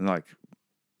happen. Like,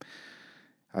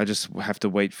 I just have to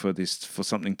wait for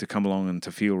something to come along and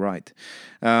to feel right.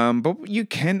 But you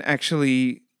can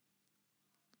actually,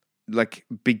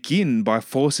 begin by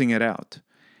forcing it out.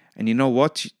 And you know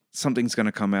what? Something's going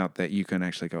to come out that you can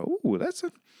actually go, ooh,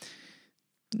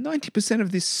 90%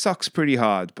 of this sucks pretty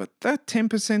hard, but that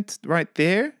 10% right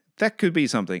there, that could be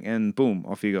something. And boom,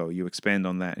 off you go. You expand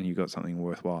on that and you got something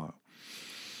worthwhile.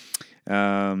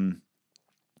 Here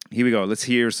we go. Let's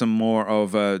hear some more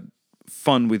of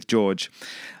fun with George.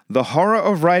 The horror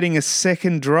of writing a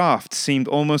second draft seemed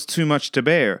almost too much to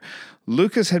bear.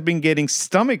 Lucas had been getting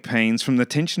stomach pains from the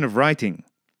tension of writing.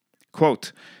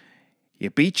 Quote, "You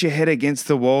beat your head against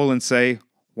the wall and say,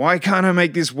 'Why can't I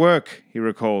make this work?'" he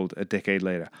recalled a decade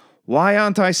later. "Why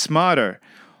aren't I smarter?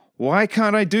 Why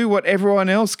can't I do what everyone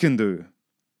else can do?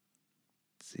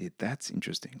 See, that's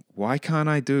interesting. Why can't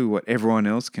I do what everyone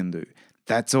else can do?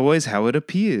 That's always how it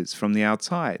appears from the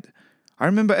outside. I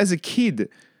remember as a kid,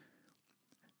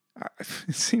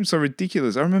 it seems so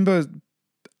ridiculous. I remember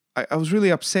I was really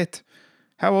upset.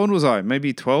 How old was I?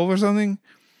 Maybe 12 or something?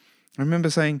 I remember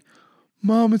saying,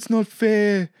 Mom, it's not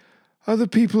fair. Other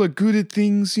people are good at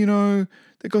things, you know.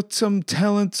 They got some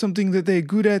talent, something that they're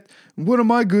good at. What am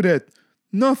I good at?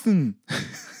 Nothing.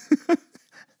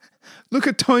 Look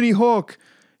at Tony Hawk.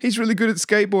 He's really good at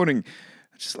skateboarding.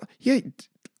 Just like, yeah,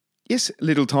 yes,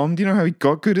 little Tom. Do you know how he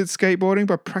got good at skateboarding?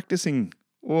 By practicing.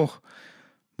 Oh,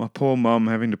 my poor mum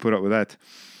having to put up with that.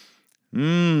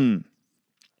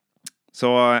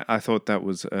 So I thought that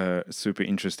was super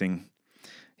interesting.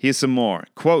 Here's some more.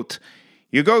 Quote,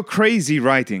 "You go crazy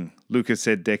writing," Lucas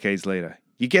said decades later.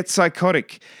 "You get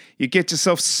psychotic. You get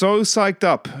yourself so psyched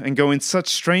up and go in such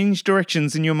strange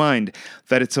directions in your mind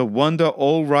that it's a wonder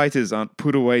all writers aren't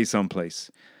put away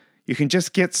someplace. You can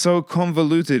just get so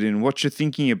convoluted in what you're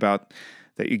thinking about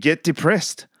that you get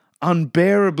depressed,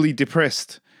 unbearably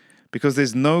depressed, because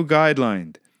there's no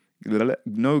guideline. You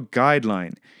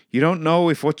don't know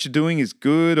if what you're doing is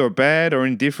good or bad or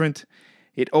indifferent.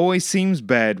 It always seems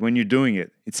bad when you're doing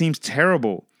it. It seems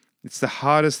terrible. It's the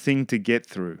hardest thing to get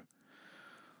through."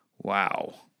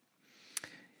 Wow.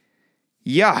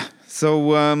 Yeah.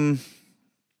 So,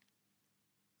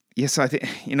 yes, I think,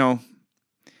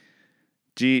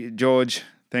 George,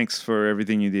 thanks for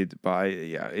everything you did. But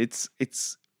yeah, it's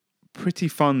pretty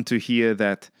fun to hear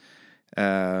that,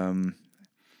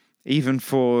 even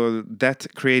for that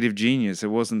creative genius,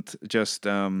 it wasn't just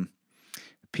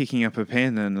picking up a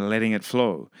pen and letting it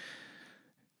flow.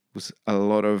 It was a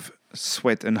lot of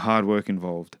sweat and hard work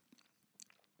involved.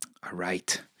 All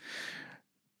right.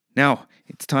 Now,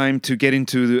 it's time to get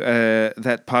into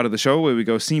that part of the show where we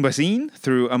go scene by scene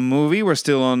through a movie. We're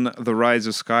still on The Rise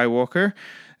of Skywalker.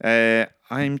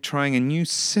 I'm trying a new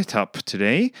setup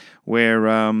today where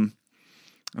I'm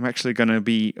actually going to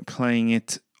be playing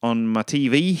it on my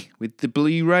TV with the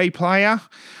Blu-ray player.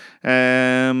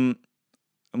 I'm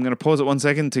going to pause it 1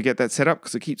 second to get that set up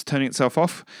because it keeps turning itself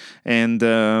off. And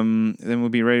then we'll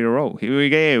be ready to roll. Here we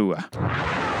go.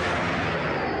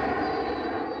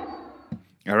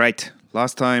 All right.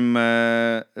 Last time,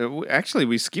 actually,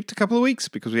 we skipped a couple of weeks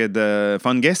because we had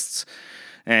fun guests.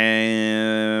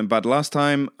 But last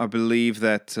time, I believe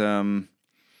that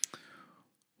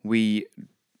we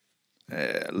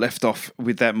left off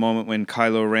with that moment when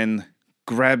Kylo Ren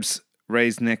grabs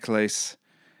Rey's necklace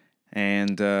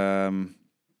and,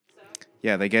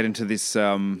 they get into this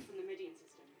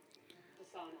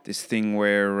this thing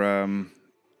where...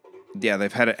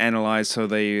 they've had it analyzed so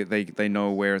they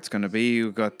know where it's going to be.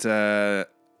 We've got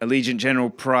Allegiant General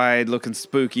Pride looking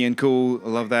spooky and cool. I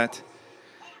love that.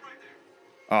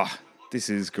 Oh, this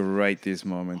is great, this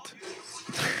moment.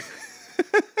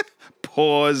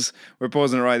 Pause. We're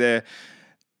pausing it right there.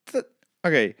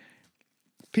 Okay.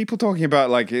 People talking about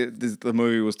the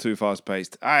movie was too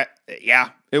fast-paced. Yeah,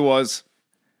 it was.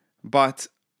 But...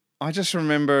 I just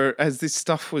remember as this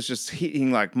stuff was just hitting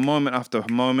moment after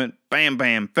moment, bam,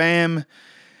 bam, bam.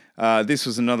 This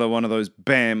was another one of those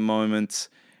bam moments.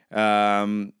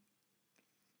 The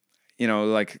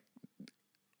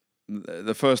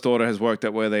First Order has worked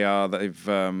out where they are.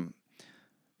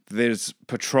 There's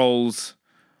patrols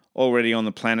already on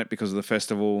the planet because of the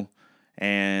festival,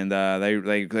 and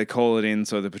they call it in.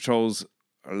 So the patrols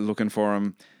are looking for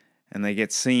them, and they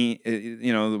get seen.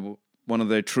 One of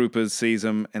their troopers sees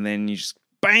them, and then you just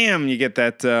bam, you get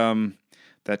that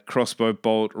that crossbow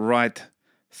bolt right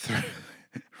through,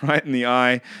 right in the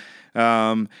eye.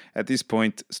 At this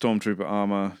point, stormtrooper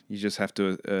armor, you just have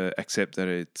to accept that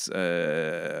it's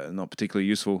not particularly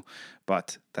useful,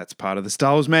 but that's part of the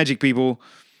Star Wars magic, people.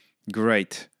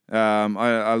 Great.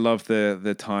 I love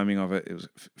the timing of it. It was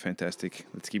fantastic.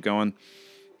 Let's keep going.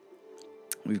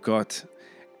 We've got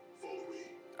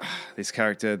this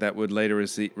character that would later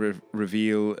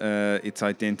reveal its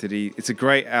identity. It's a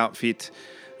great outfit,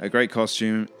 a great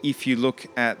costume. If you look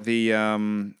at the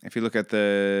art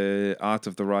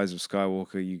of the Rise of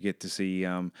Skywalker, you get to see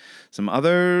some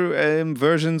other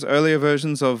earlier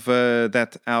versions of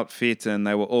that outfit, and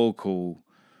they were all cool.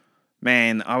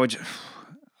 Man, I would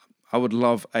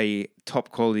love a top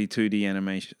quality 2D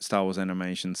animation, Star Wars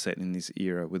animation set in this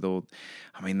era with all.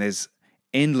 I mean, there's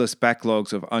endless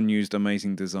backlogs of unused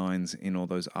amazing designs in all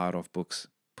those art of books.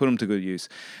 Put them to good use.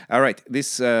 All right,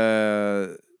 this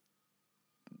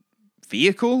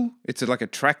vehicle, it's like a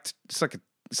tracked, it's like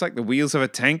the wheels of a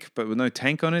tank, but with no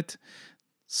tank on it.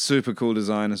 Super cool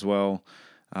design as well.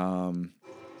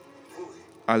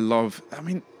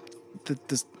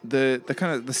 the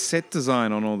kind of the set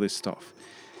design on all this stuff.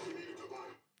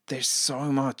 There's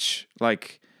so much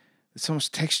there's so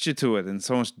much texture to it and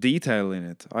so much detail in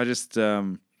it. I just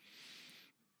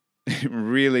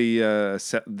really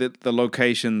the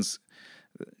locations,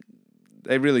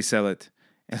 they really sell it.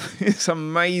 It's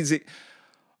amazing.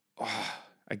 Oh,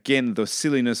 again, the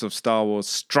silliness of Star Wars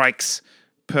strikes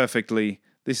perfectly.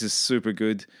 This is super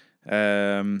good.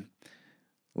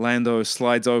 Lando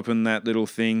slides open that little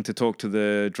thing to talk to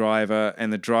the driver,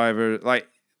 and the driver, it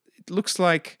looks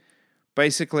like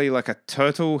basically like a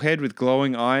turtle head with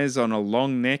glowing eyes on a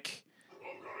long neck.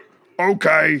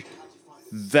 Okay.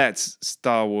 That's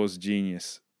Star Wars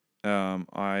genius. I'm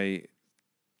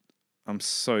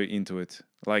so into it.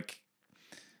 Like,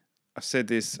 I've said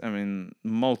this,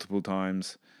 multiple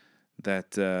times,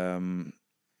 that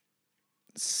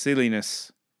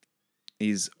silliness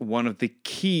is one of the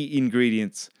key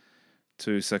ingredients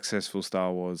to successful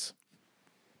Star Wars.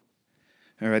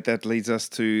 All right, that leads us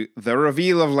to the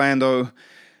reveal of Lando.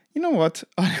 You know what?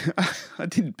 I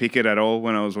didn't pick it at all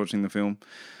when I was watching the film.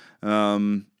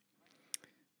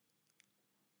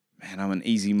 Man, I'm an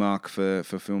easy mark for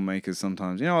filmmakers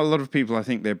sometimes. You know, a lot of people, I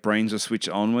think their brains are switched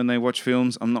on when they watch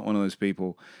films. I'm not one of those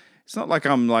people. It's not like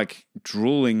I'm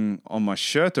drooling on my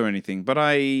shirt or anything, but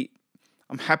I'm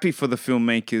happy for the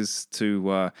filmmakers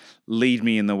to lead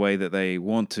me in the way that they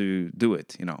want to do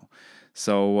it, you know.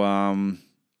 So,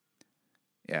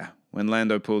 yeah, when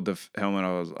Lando pulled the helmet,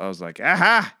 I was like,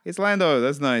 aha, it's Lando.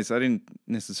 That's nice. I didn't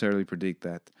necessarily predict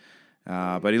that.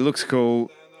 But he looks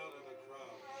cool.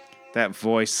 That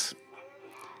voice,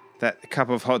 that cup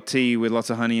of hot tea with lots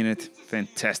of honey in it,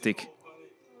 fantastic.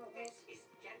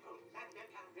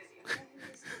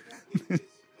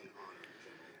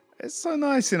 It's so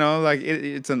nice, you know,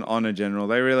 it's an honor general.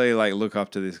 They really look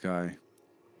up to this guy.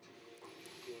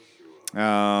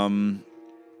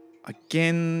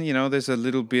 Again, you know, there's a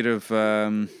little bit of,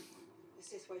 you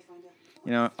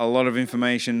know, a lot of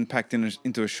information packed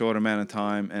into a short amount of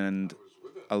time, and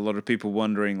a lot of people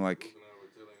wondering,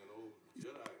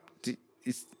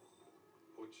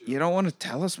 you don't want to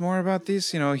tell us more about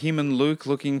this? You know, him and Luke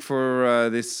looking for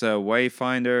this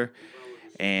Wayfinder,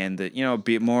 and you know, a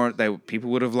bit more. People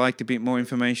would have liked a bit more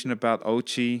information about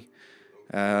Ochi,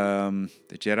 the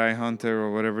Jedi Hunter,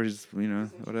 or whatever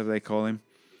whatever they call him.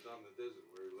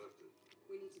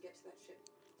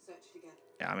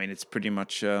 Yeah, I mean, it's pretty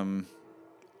much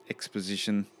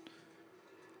exposition.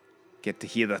 Get to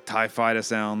hear the TIE Fighter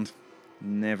sound.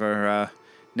 Never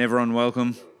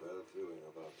unwelcome.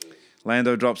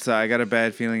 Lando drops I got a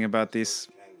bad feeling about this.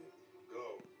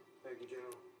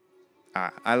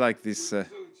 I like this.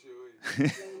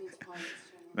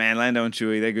 Man, Lando and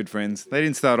Chewie, they're good friends. They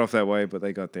didn't start off that way, but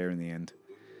they got there in the end.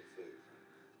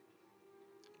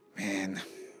 Man.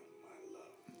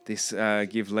 This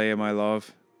give Leia my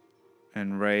love.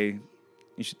 And Rey,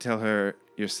 you should tell her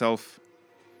yourself.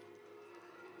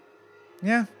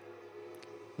 Yeah.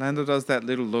 Lando does that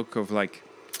little look of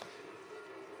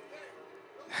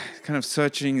kind of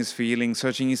searching his feelings,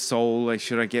 searching his soul.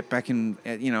 Should I get back in,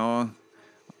 you know,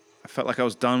 I felt like I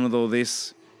was done with all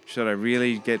this. Should I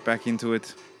really get back into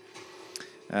it?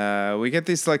 We get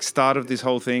this start of this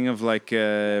whole thing of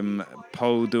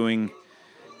Poe doing,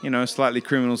 you know, slightly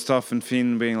criminal stuff, and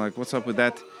Finn being like, what's up with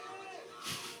that?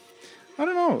 I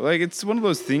don't know. It's one of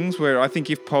those things where I think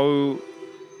if Poe,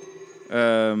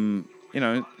 you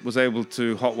know, was able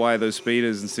to hotwire those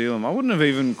speeders and steal them, I wouldn't have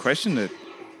even questioned it.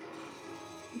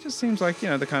 It just seems like, you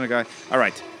know, the kind of guy. All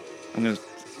right, I'm going to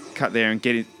cut there and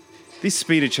get it. This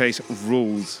speeder chase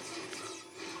rules.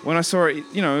 When I saw it,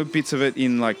 you know, bits of it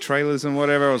in trailers and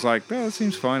whatever, I was like, oh, that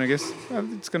seems fine, I guess.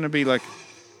 It's going to be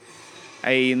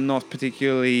a not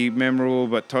particularly memorable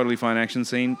but totally fine action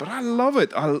scene. But I love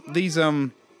it.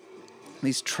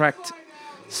 These tracked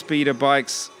speeder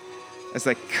bikes, as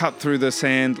they cut through the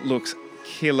sand, looks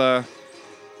killer.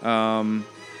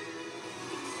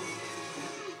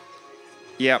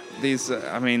 Yep, these,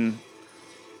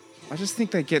 I just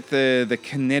think they get the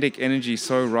kinetic energy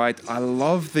so right. I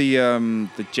love the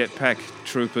jetpack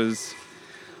troopers.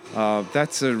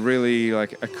 That's a really a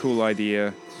cool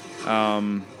idea.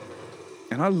 And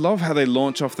I love how they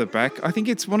launch off the back. I think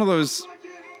it's one of those,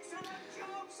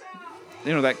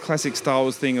 you know, that classic Star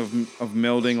Wars thing of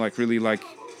melding really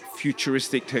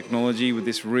futuristic technology with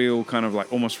this real kind of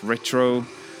almost retro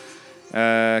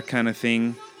kind of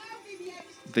thing.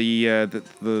 The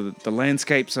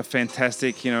landscapes are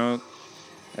fantastic, you know.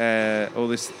 All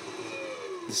this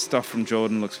stuff from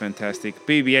Jordan looks fantastic.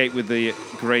 BB-8 with the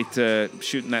great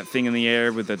shooting that thing in the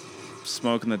air with the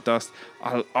smoke and the dust.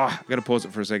 I gotta pause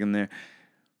it for a second there.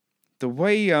 The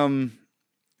way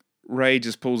Rey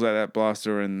just pulls out that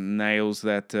blaster and nails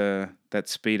that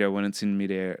speeder when it's in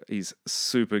midair is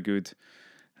super good.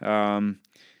 Some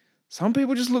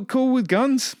people just look cool with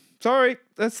guns. Sorry,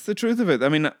 that's the truth of it. I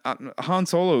mean, Han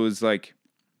Solo is like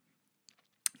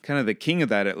kind of the king of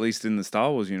that, at least in the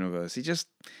Star Wars universe. He just,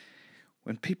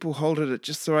 when people hold it at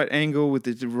just the right angle with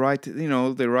the right,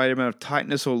 the right amount of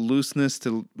tightness or looseness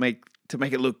to make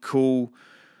it look cool.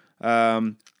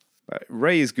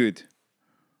 Rey is good.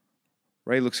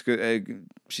 Rey looks good.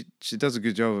 She does a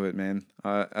good job of it, man.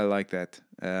 I like that.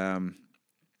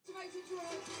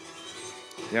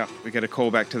 Yeah, we got a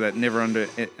call back to that never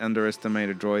underestimate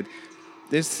a droid.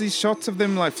 There's these shots of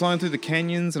them like flying through the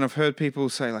canyons, and I've heard people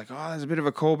say like, oh, there's a bit of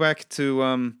a callback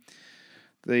to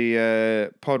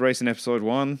the pod race in episode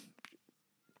 1.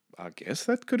 I guess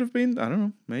that could have been. I don't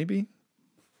know. Maybe.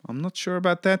 I'm not sure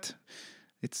about that.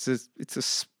 It's a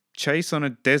chase on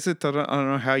a desert. I don't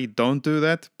know how you don't do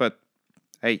that, but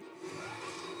hey,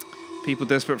 people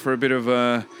desperate for a bit of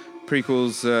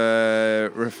prequels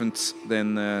reference,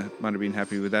 then might have been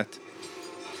happy with that.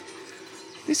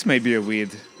 This may be a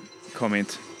weird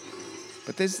comment,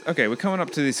 but we're coming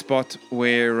up to this spot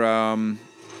where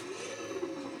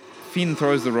Finn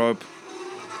throws the rope,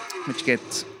 which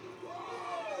gets,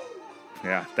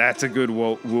 that's a good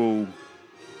woo.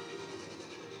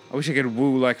 I wish I could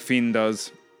woo like Finn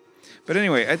does. But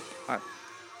anyway, I'm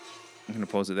going to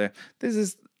pause it there. There's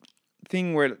this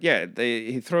thing where,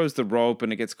 he throws the rope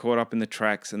and it gets caught up in the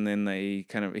tracks, and then he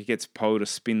gets Poe to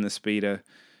spin the speeder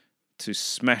to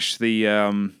smash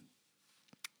the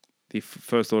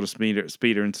First Order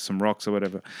speeder into some rocks or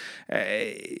whatever.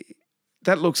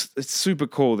 It's super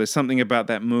cool. There's something about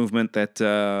that movement, that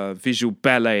visual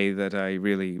ballet that I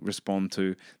really respond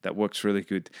to, that works really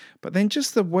good. But then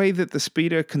just the way that the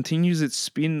speeder continues its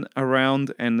spin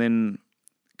around and then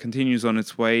continues on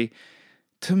its way,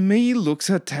 to me looks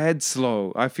a tad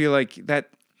slow. I feel like that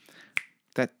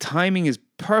timing is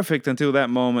perfect until that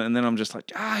moment, and then I'm just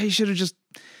like, they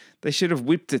should have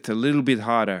whipped it a little bit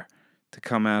harder to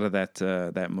come out of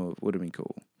that move. Would have been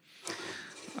cool.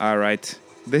 All right.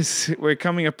 We're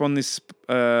coming up on this.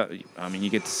 You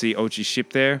get to see Ochi's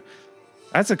ship there.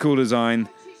 That's a cool design,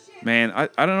 man. I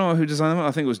don't know who designed it.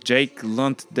 I think it was Jake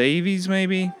Lunt Davies,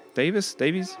 maybe Davies.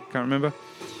 Can't remember.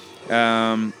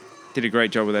 Did a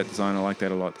great job with that design. I like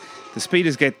that a lot. The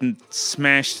speeders getting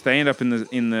smashed. They end up in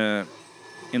the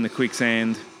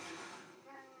quicksand.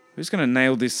 Who's gonna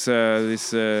nail this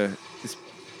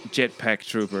jetpack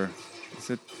trooper?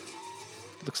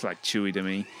 Looks like Chewie to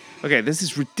me. Okay, there's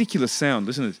this ridiculous sound.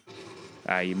 Listen to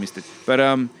this. You missed it. But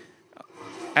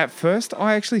at first,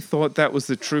 I actually thought that was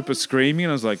the trooper screaming,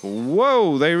 and I was like,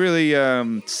 whoa, they really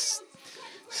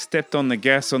stepped on the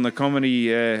gas on the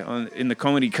comedy in the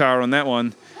comedy car on that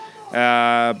one.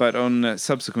 But on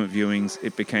subsequent viewings,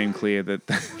 it became clear that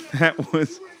that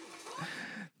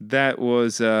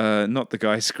was not the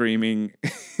guy screaming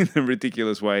in a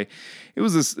ridiculous way. It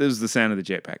was the sound of the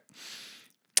jetpack,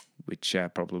 which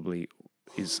probably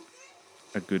is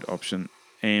a good option.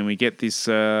 And we get this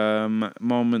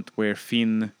moment where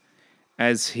Finn,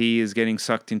 as he is getting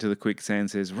sucked into the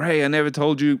quicksand, says, "Rey, I never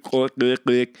told you."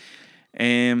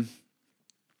 And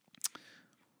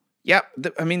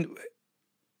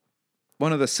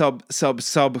one of the sub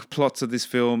plots of this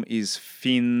film is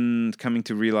Finn coming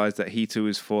to realize that he too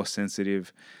is force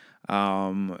sensitive.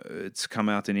 It's come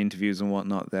out in interviews and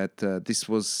whatnot that this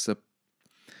was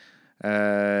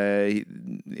the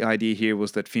idea here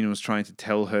was that Finn was trying to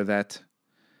tell her that.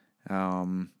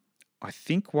 I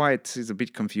think why it is a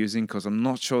bit confusing, because I'm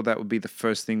not sure that would be the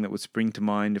first thing that would spring to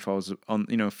mind if I was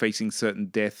facing certain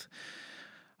death.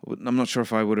 I'm not sure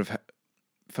if I would have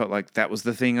felt like that was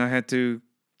the thing I had to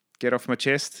get off my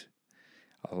chest.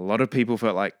 A lot of people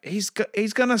felt like he's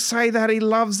gonna say that he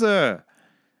loves her.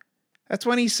 That's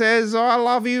when he says, "Oh, I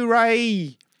love you,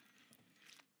 Rey."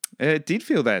 It did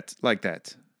feel like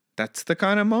that. That's the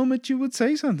kind of moment you would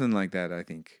say something like that, I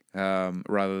think,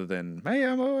 rather than, "Hey,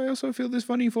 I also feel this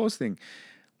funny force thing."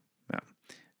 Now,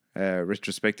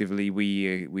 retrospectively,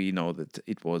 we know that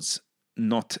it was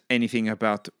not anything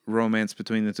about romance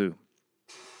between the two.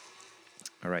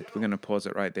 All right, we're gonna pause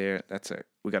it right there.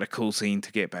 We got a cool scene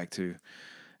to get back to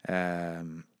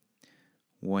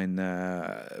when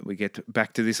we get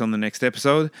back to this on the next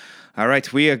episode. All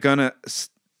right, we're gonna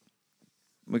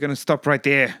stop right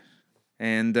there,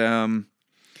 and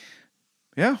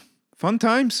fun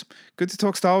times. Good to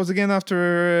talk Star Wars again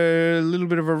after a little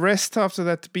bit of a rest after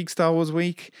that big Star Wars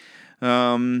week.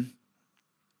 Man,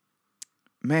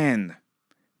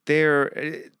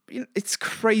 it's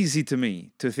crazy to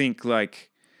me to think like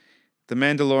The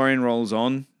Mandalorian rolls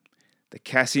on, the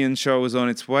Cassian show is on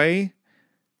its way,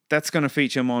 that's going to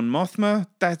feature Mon Mothma.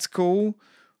 That's cool.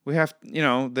 We have,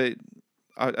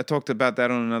 I talked about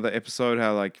that on another episode,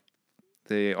 how like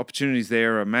the opportunities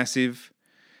there are massive.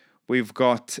 We've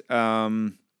got I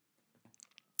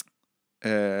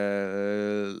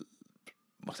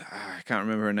can't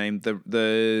remember her name.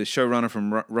 The showrunner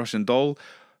from Russian Doll,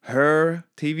 her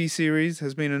TV series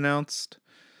has been announced.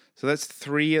 So that's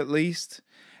 3 at least.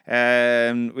 We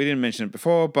didn't mention it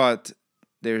before, but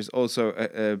there's also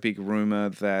a big rumor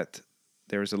that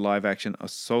there is a live-action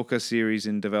Ahsoka series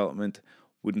in development.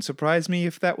 Wouldn't surprise me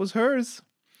if that was hers.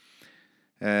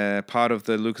 Part of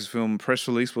the Lucasfilm press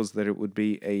release was that it would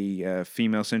be a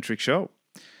female-centric show.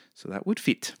 So that would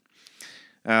fit.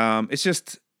 It's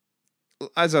just,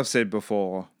 as I've said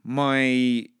before,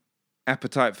 my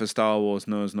appetite for Star Wars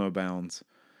knows no bounds.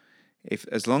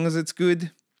 As long as it's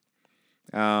good,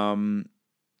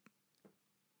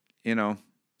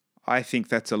 I think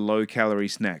that's a low-calorie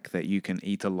snack that you can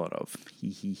eat a lot of.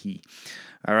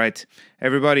 All right,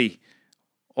 everybody,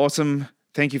 awesome.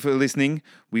 Thank you for listening.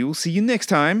 We will see you next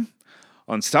time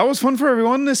on Star Wars Fun for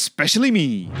Everyone, especially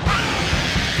me.